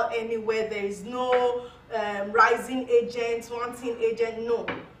chemical anywhere. There is no rising agent, wanting agent. No,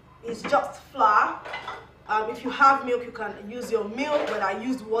 it's just flour. If you have milk, you can use your milk, but I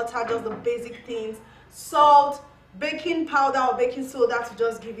used water, just the basic things. Salt, baking powder or baking soda to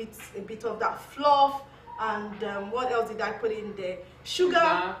just give it a bit of that fluff. And what else did I put in there?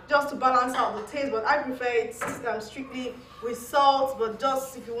 Sugar, just to balance out the taste, but I prefer it strictly with salt. But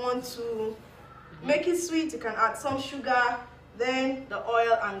just if you want to make it sweet, you can add some sugar, then the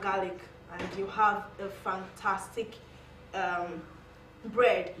oil and garlic, and you have a fantastic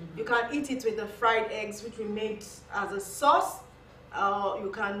bread. You can eat it with the fried eggs, which we made as a sauce.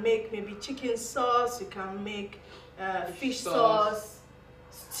 You can make maybe chicken sauce, you can make fish sauce,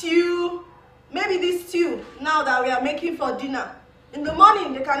 stew. Maybe this stew, now that we are making for dinner, in the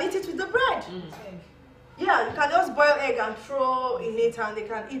morning they can eat it with the bread. Yeah, you can just boil egg and throw in it, and they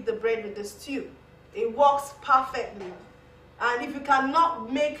can eat the bread with the stew. It works perfectly. And if you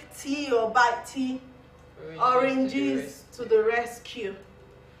cannot make tea or buy tea, oranges to the rescue.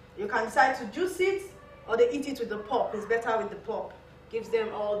 You can decide to juice it, or they eat it with the pulp. It's better with the pulp. Gives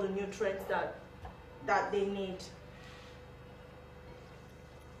them all the nutrients that they need.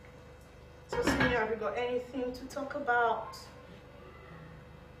 So, Sonia, have you got anything to talk about?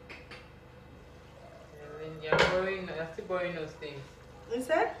 You're still borrowing those things. You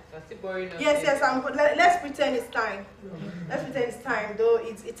said? You're still borrowing those Yes, things. yes. Let's pretend it's time. Let's pretend it's time, though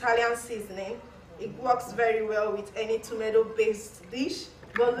it's Italian seasoning. It works very well with any tomato-based dish.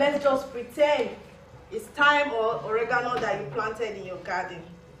 But let's just pretend it's thyme or oregano that you planted in your garden.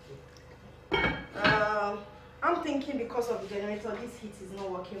 I'm thinking because of the generator, this heat is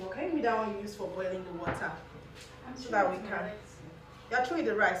not working. Can you give me that one you use for boiling the water? So that we can. You're throwing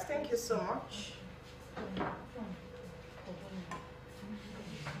the rice. Thank you so much.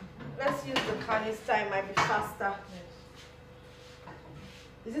 Let's use the canister. It might be faster.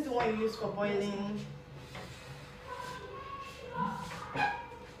 Is this the one you use for boiling?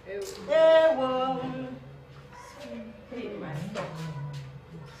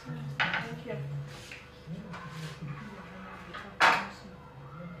 Thank you.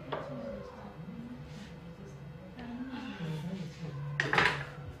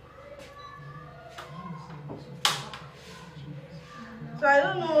 So I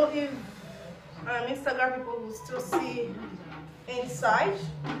don't know if Instagram people will still see inside,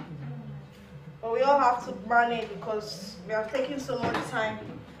 but we all have to manage because we are taking so much time.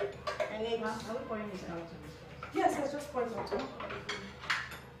 And it's yes, just pour it on top.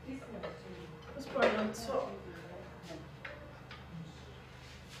 Just pour it on top.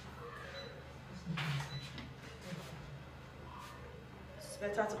 It's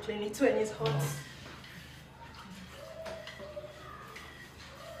better to clean it when it's hot.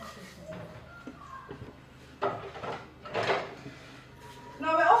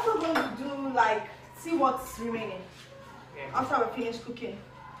 Now we're also going to do see what's remaining. After we finish cooking,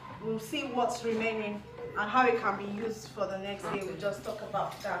 we'll see what's remaining and how it can be used for the next day. We'll just talk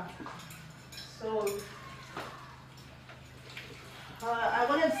about that. So I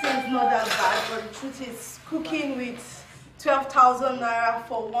wanted to say it's not that bad, but the truth is cooking with 12,000 naira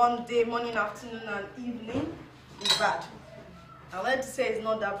for one day, morning, afternoon and evening is bad. I like to say it's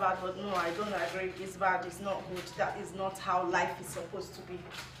not that bad, but no, I don't agree. It's bad, it's not good. That is not how life is supposed to be.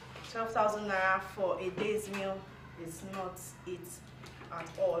 12,000 naira for a day's meal is not it at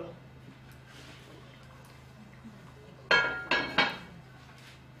all.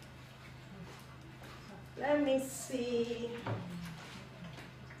 Let me see.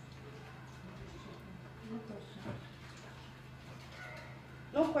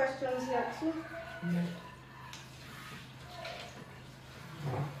 No questions yet, too?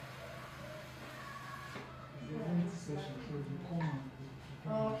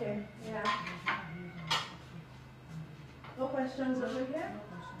 Okay, yeah. No questions over here?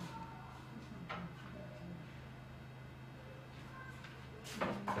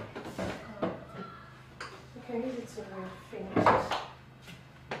 Okay, use it to finish.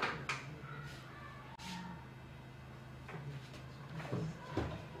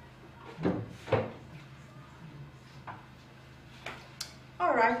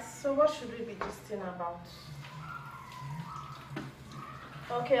 Alright, so what should we be gisting about?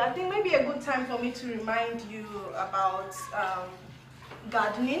 Okay, I think maybe a good time for me to remind you about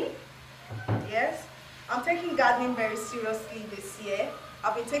gardening. Yes, I'm taking gardening very seriously this year.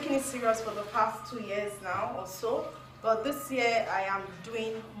 I've been taking it serious for the past 2 years now or so, but this year I am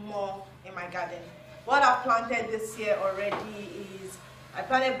doing more in my garden. What I've planted this year already is, I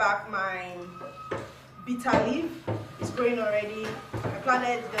planted back my bitter leaf. It's growing already. I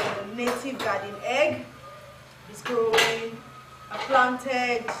planted the native garden egg. It's growing. I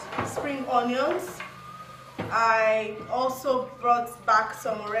planted spring onions. I also brought back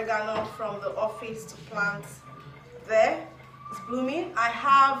some oregano from the office to plant there. It's blooming. I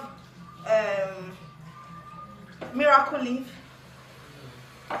have miracle leaf.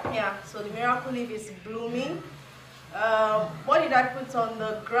 Yeah, so the miracle leaf is blooming. What did I put on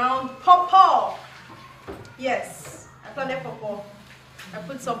the ground? Pawpaw. Yes, I planted pawpaw. I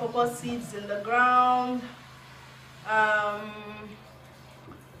put some pawpaw seeds in the ground.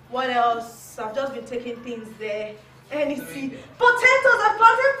 What else? I've just been taking things there. Any seed? Potatoes! I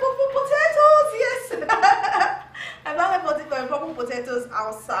planted purple potatoes! Yes! I planted purple potatoes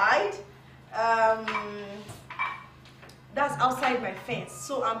outside. That's outside my fence.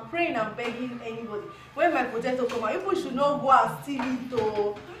 So I'm praying and begging anybody. When my potato come out, people should not go and steal it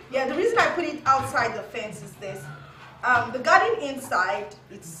though. Yeah, the reason I put it outside the fence is this. The garden inside,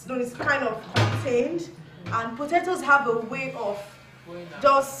 it's kind of contained, and potatoes have a way of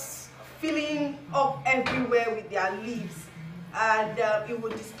just filling up everywhere with their leaves, and it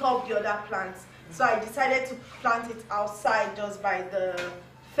would disturb the other plants. So I decided to plant it outside just by the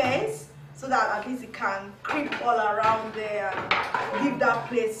fence, so that at least it can creep all around there and give that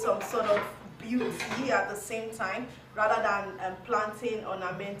place some sort of beauty at the same time, rather than planting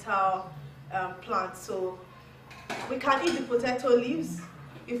ornamental plants. So we can eat the potato leaves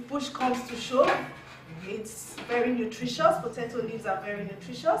if push comes to shove. It's very nutritious. Potato leaves are very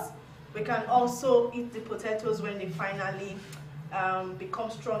nutritious. We can also eat the potatoes when they finally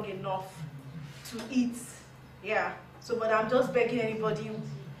become strong enough to eat. Yeah. So, but I'm just begging anybody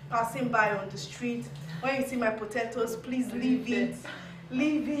passing by on the street, when you see my potatoes, please leave it.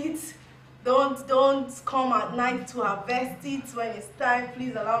 Leave it. Don't come at night to harvest it when it's time.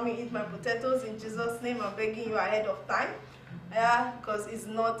 Please allow me to eat my potatoes in Jesus' name. I'm begging you ahead of time. Yeah, because it's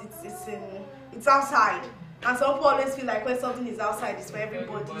outside. And some people always feel like when something is outside, it's for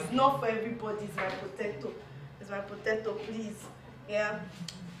everybody. It's not for everybody. It's my potato. It's my potato, please. Yeah.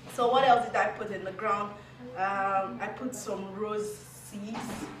 So what else did I put in the ground? I put some rose seeds.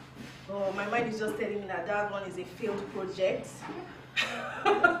 Oh, my mind is just telling me that that one is a failed project.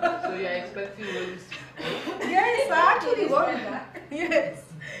 So you're expecting rose? Yes, I actually want that. Yes.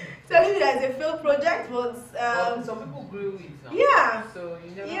 Telling me that it's a failed project, but some people grew it now. Yeah. So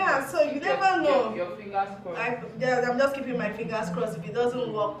you never yeah, so you never know. Your fingers crossed. I'm just keeping my fingers crossed. If it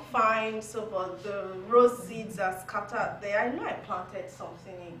doesn't work, fine. So, but the rose seeds are scattered there. I know I planted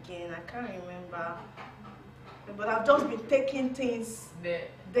something again. I can't remember. But I've just been taking things there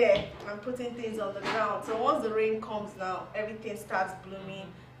and putting things on the ground. So once the rain comes now, everything starts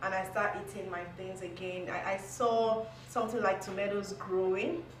blooming and I start eating my things again. I saw something like tomatoes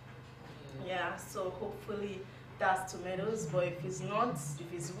growing. Yeah, so hopefully that's tomatoes. But if it's not,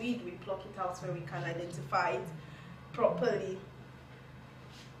 if it's weed, we pluck it out where we can identify it properly.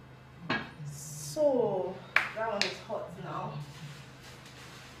 So that one is hot now.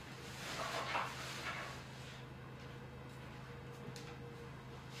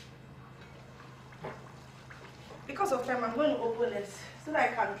 Because of time, I'm going to open it so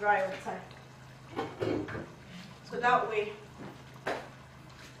that I can dry on time. So that way,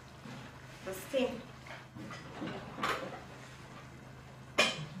 the steam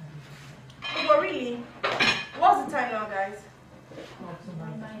for really. What's the time now, guys?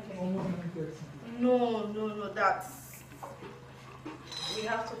 No, that's... We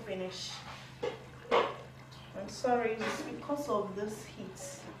have to finish. I'm sorry, it's because of this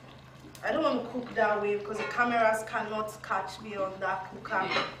heat. I don't want to cook that way because the cameras cannot catch me on that cooker.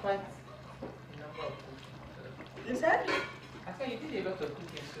 Quite a number of cooking. You said? I thought you did a lot of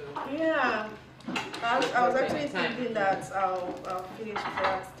cooking, so... Yeah. I was actually thinking that I'll finish before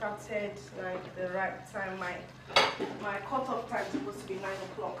I started like the right time. My cut-off time is supposed to be 9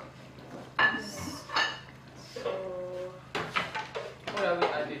 o'clock. So what are we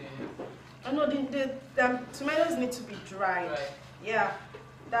adding in it? I know the tomatoes need to be dried. Right. Yeah,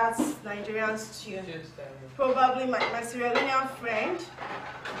 that's Nigerian stew. Just Probably my Sierra Leonean friend.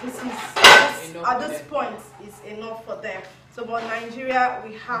 This is at this point is enough for them. So, but Nigeria,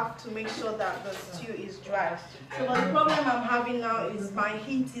 we have to make sure that the stew is dry. So, but the problem I'm having now is my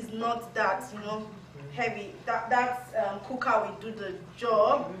heat is not that, heavy. That cooker will do the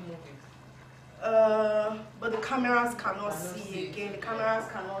job. But the cameras cannot see again. The cameras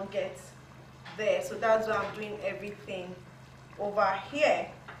cannot get there. So that's why I'm doing everything over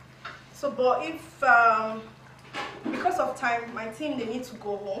here. So, but if because of time, my team they need to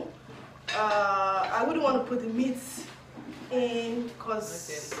go home. I wouldn't want to put the meat in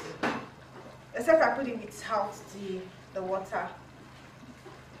because except I put it without the water,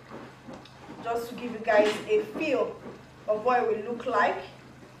 just to give you guys a feel of what it will look like.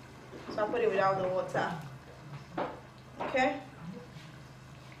 So I put it without the water. Okay.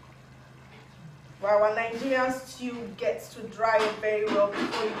 Well, our Nigerian stew gets to dry very well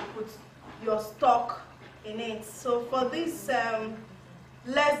before you put your stock in it. So for this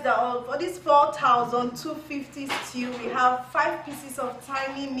for this 4,250 stew, we have 5 pieces of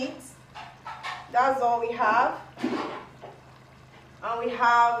tiny meat. That's all we have. And we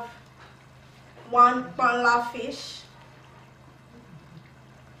have 1 panla fish.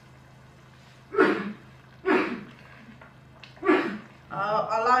 I'll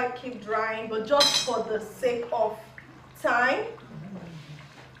allow it keep drying, but just for the sake of time,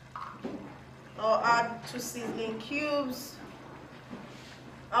 I'll add 2 seasoning cubes.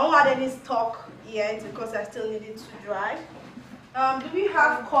 I won't add any stock yet because I still need it to dry. Do we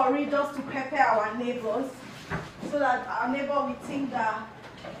have curry just to pepper our neighbors so that our neighbor will think that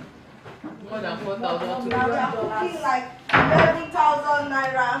more than 4,000 we are cooking like 11,000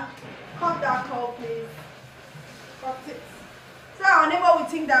 naira? Cut that call, please. Cut it. So our neighbor will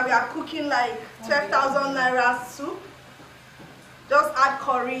think that we are cooking like 12,000 naira soup. Just add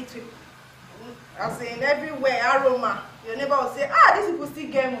curry to, as in everywhere, aroma. Your neighbor will say, these people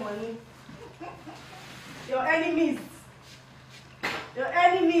still get money. Your enemies,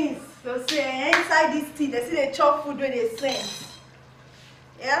 they'll say, inside this tea, they see they chop food when they sing.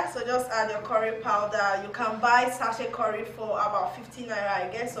 Yeah, so just add your curry powder. You can buy sachet curry for about 50 naira, I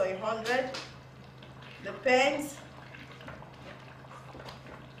guess, or 100. Depends.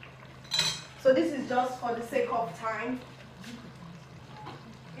 So this is just for the sake of time.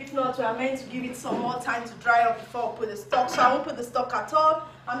 If not, we are meant to give it some more time to dry up before we put the stock. So I won't put the stock at all.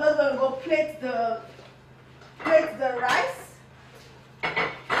 I'm just going to go plate the rice.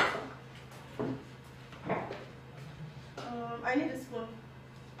 I need a spoon.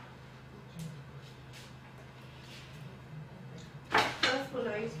 That spoon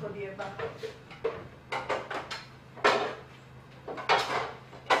I use for the eba.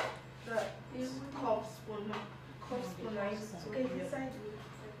 This cup spoon. Cup spoon I use to get inside.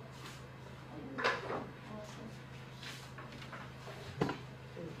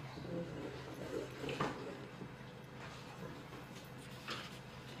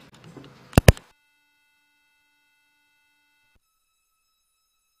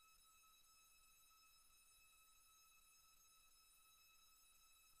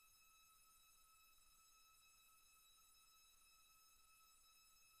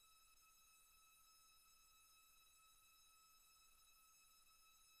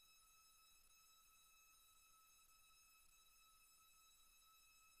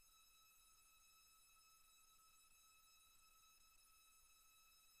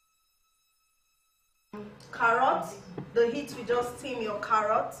 Carrot, the heat will just steam your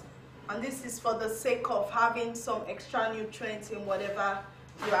carrot, and this is for the sake of having some extra nutrients in whatever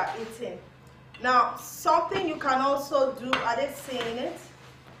you are eating. Now, something you can also do, are they seeing it?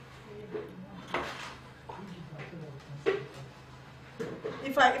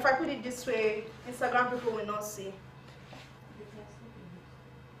 If I put it this way, Instagram people will not see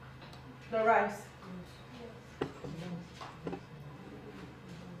the rice.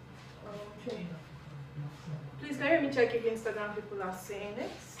 Okay. Please, can you hear me check if Instagram people are seeing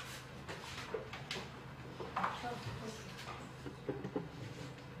it?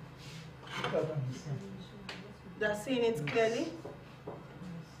 They're seeing it clearly?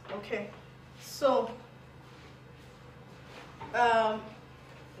 Okay. So,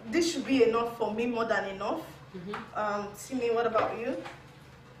 this should be enough for me, more than enough. Simi, what about you?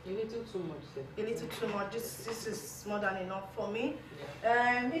 A little too much, sir. A little too much. This is more than enough for me.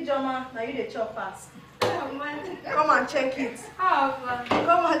 Ijoma, now you the chop fast. Come and check it.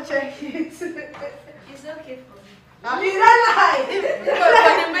 Come and check it. It's okay for me. I mean, that lie.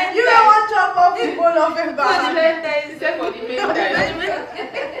 You don't want chop off the bone of a bag. Except for the main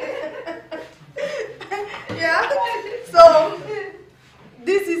Yeah. So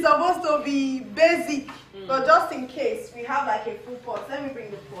this is supposed to be basic, but just in case we have like a full pot. Let me bring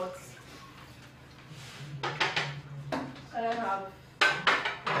the pots. I don't have.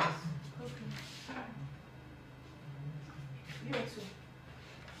 Give it to.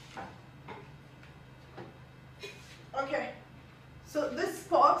 Okay, so this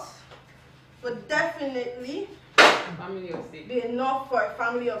pot would definitely family of 6. be enough for a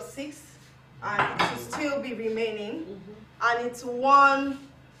family of 6, and it will still be remaining. And it's 1.5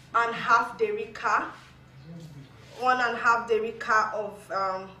 derica, 1.5 derica of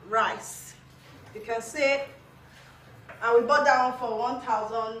rice. You can say, and we bought that one for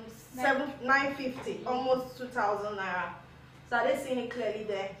 1,950, almost 2,000 naira. So are they seeing it clearly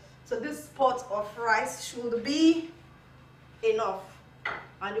there? So this pot of rice should be enough,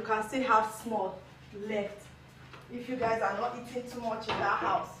 and you can still have small left if you guys are not eating too much in that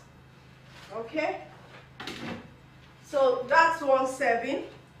house. Okay, so that's 1 serving,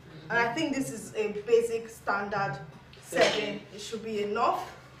 and I think this is a basic standard serving. It should be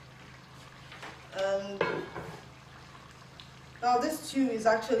enough. Now this stew is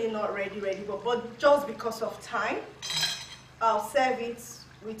actually not ready, but just because of time, I'll serve it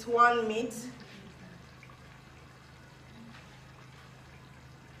with 1 meat.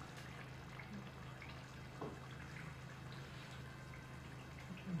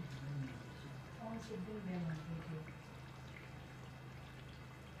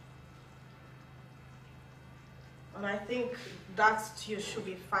 And I think that stew should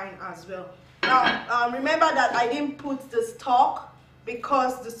be fine as well. Now, remember that I didn't put the stock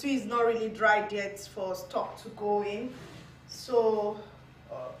because the stew is not really dried yet for stock to go in. So,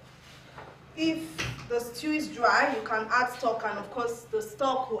 if the stew is dry, you can add stock, and of course the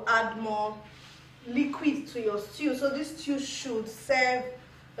stock will add more liquid to your stew. So this stew should serve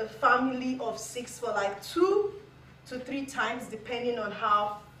a family of 6 for like 2 to 3 times, depending on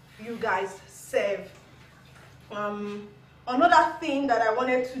how you guys serve. Another thing that I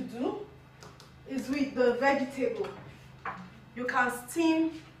wanted to do is with the vegetable. You can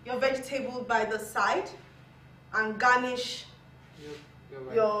steam your vegetable by the side and garnish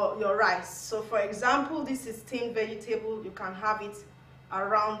your rice. So for example, this is steamed vegetable. You can have it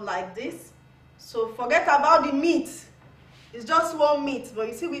around like this. So forget about the meat. It's just 1 meat, but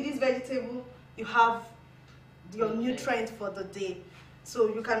you see with this vegetable, you have your nutrient for the day.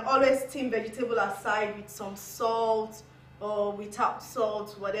 So you can always steam vegetable aside with some salt or without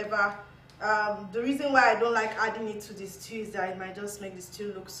salt, whatever. The reason why I don't like adding it to the stew is that it might just make the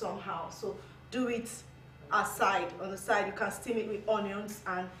stew look somehow. So do it aside. On the side, you can steam it with onions,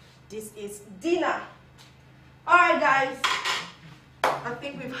 and this is dinner. All right, guys. I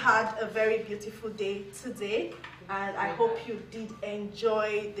think we've had a very beautiful day today, and I hope you did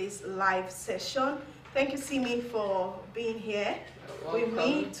enjoy this live session. Thank you, Simi, for being here with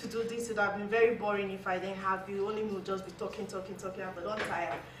me to do this. It would have been very boring if I didn't have you. Only me would just be talking, but don't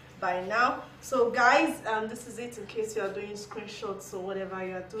tire by now. So guys, this is it in case you are doing screenshots or whatever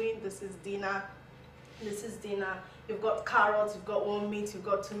you are doing. This is dinner. This is dinner. You've got carrots, you've got 1 meat, you've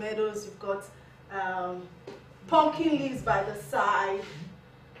got tomatoes, you've got pumpkin leaves by the side.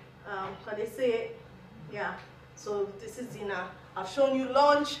 Can they say it? Yeah. So this is dinner. I've shown you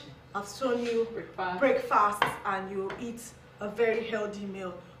lunch. I've shown you breakfast, and you eat a very healthy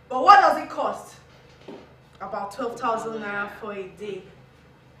meal. But what does it cost? About 12,000 naira for a day.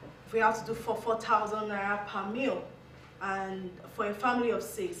 If we have to do for 4,000 naira per meal, and for a family of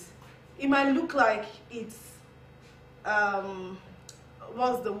 6, it might look like it's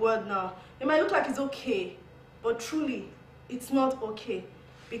what's the word now? It might look like it's okay, but truly, it's not okay,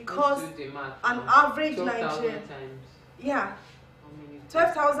 because an average Nigerian, yeah,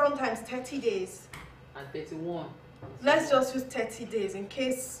 12,000 times 30 days. And 31. Let's just use 30 days in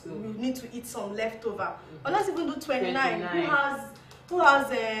case we need to eat some leftover. Or let's even do 29. Who has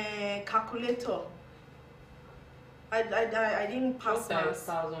a calculator? I didn't pass my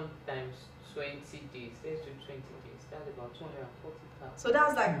 1,000 times 20 days. Let's do 20 days. That's about 240,000. So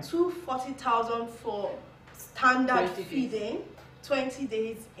that's like 240,000 for standard 20 days. feeding, 20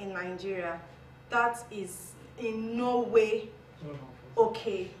 days in Nigeria, that is in no way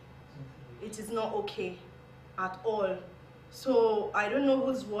okay. It is not okay at all. So I don't know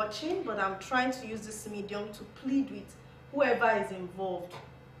who's watching, but I'm trying to use this medium to plead with whoever is involved,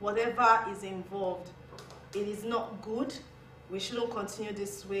 whatever is involved. It is not good. We shouldn't continue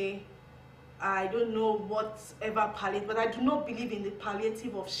this way. I don't know whatever palliative, but I do not believe in the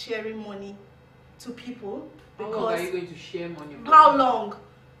palliative of sharing money to people. How long are you going to share money? How long?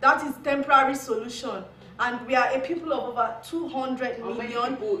 That is temporary solution. And we are a people of over 200 How million.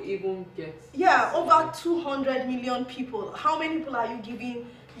 many people even get? Yeah, over 200 million people. How many people are you giving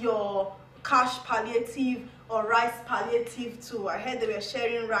your cash palliative or rice palliative to? I heard they were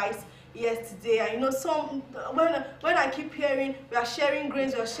sharing rice yesterday. And you know, some when I keep hearing we are sharing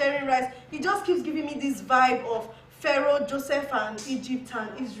grains, we are sharing rice, it just keeps giving me this vibe of Pharaoh, Joseph, and Egypt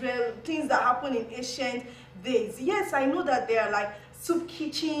and Israel, things that happen in ancient days. Yes, I know that there are like soup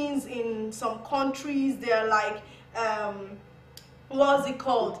kitchens in some countries. There are like what's it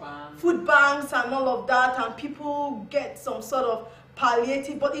called? Food banks and all of that, and people get some sort of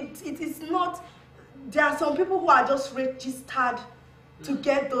palliative, but it is not. There are some people who are just registered to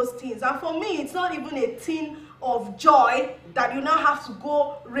get those things, and for me it's not even a thing of joy that you now have to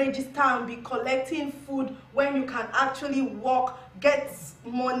go register and be collecting food when you can actually walk, get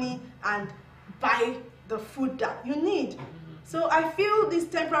money and buy the food that you need. So I feel these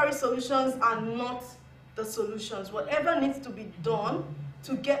temporary solutions are not the solutions. Whatever needs to be done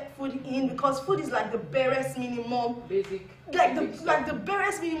to get food in, because food is like the barest minimum, Basic. like the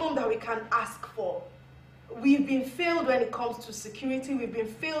barest minimum that we can ask for. We've been failed when it comes to security, we've been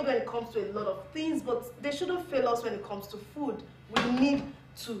failed when it comes to a lot of things, but they shouldn't fail us when it comes to food. We need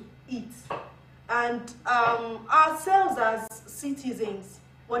to eat. And ourselves as citizens,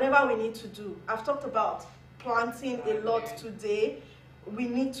 whatever we need to do, I've talked about planting a lot today. We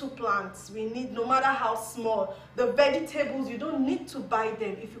need to plant. We need, no matter how small, the vegetables, you don't need to buy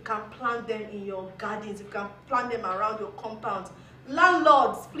them if you can plant them in your gardens, if you can plant them around your compound.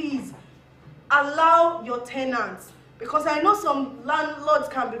 Landlords, please allow your tenants, because I know some landlords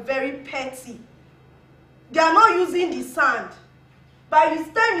can be very petty. They are not using the sand. By the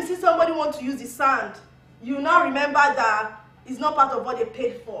time you see somebody want to use the sand, you now remember that it's not part of what they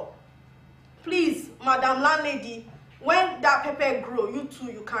paid for. Please, Madam Landlady, when that pepper grows, you too,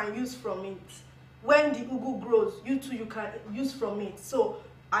 you can use from it. When the ugu grows, you too, you can use from it. So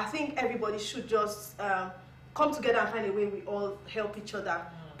I think everybody should just come together and find a way we all help each other.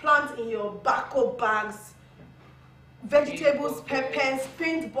 Plant in your backup bags, vegetables, peppers,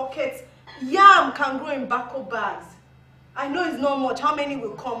 paint buckets. Yam can grow in backup bags. I know it's not much. How many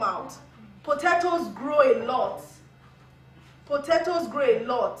will come out? Potatoes grow a lot. Potatoes grow a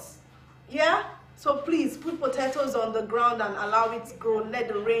lot. Yeah? So please put potatoes on the ground and allow it to grow. Let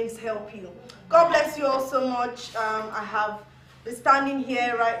the rains help you. God bless you all so much. I have been standing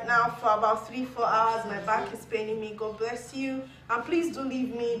here right now for about 3-4 hours. My back is paining me. God bless you. And please do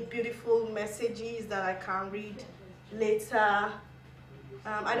leave me beautiful messages that I can read later.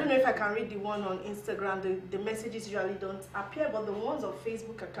 I don't know if I can read the one on Instagram. The messages usually don't appear, but the ones on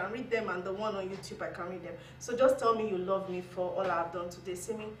Facebook I can read them, and the one on YouTube I can read them. So just tell me you love me for all I've done today.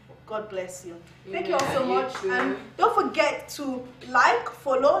 See me. God bless you. Thank you all so much. And don't forget to like,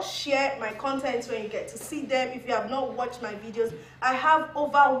 follow, share my content when you get to see them. If you have not watched my videos, I have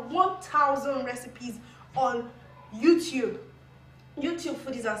over 1,000 recipes on YouTube. YouTube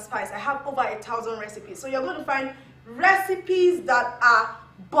Foodies and Spice. I have over 1,000 recipes. So you're going to find recipes that are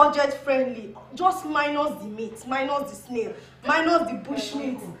budget friendly, just minus the meat, minus the snail, minus the bush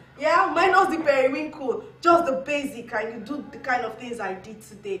meat, yeah, minus the periwinkle, just the basic, and you do the kind of things I did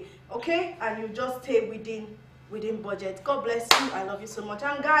today, okay? And you just stay within budget. God bless you. I love you so much.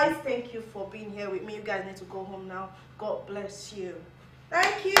 And guys, thank you for being here with me. You guys need to go home now. God bless you.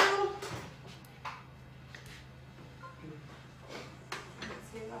 Thank you.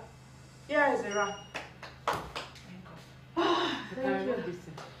 Yeah, it's a wrap. Thank you.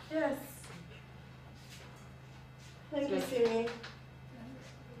 Yes. Thank you, Simi.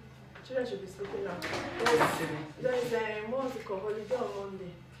 Children should be sleeping now. There is a musical holiday on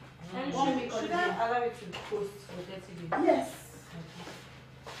Monday. 1 week. Should I allow it to post for 30 days? Yes.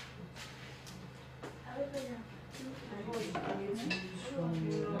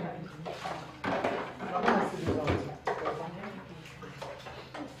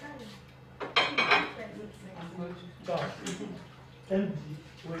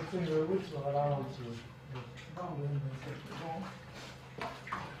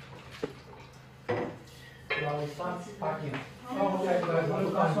 Start packing.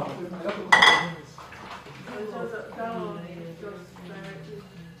 It's just that one is just very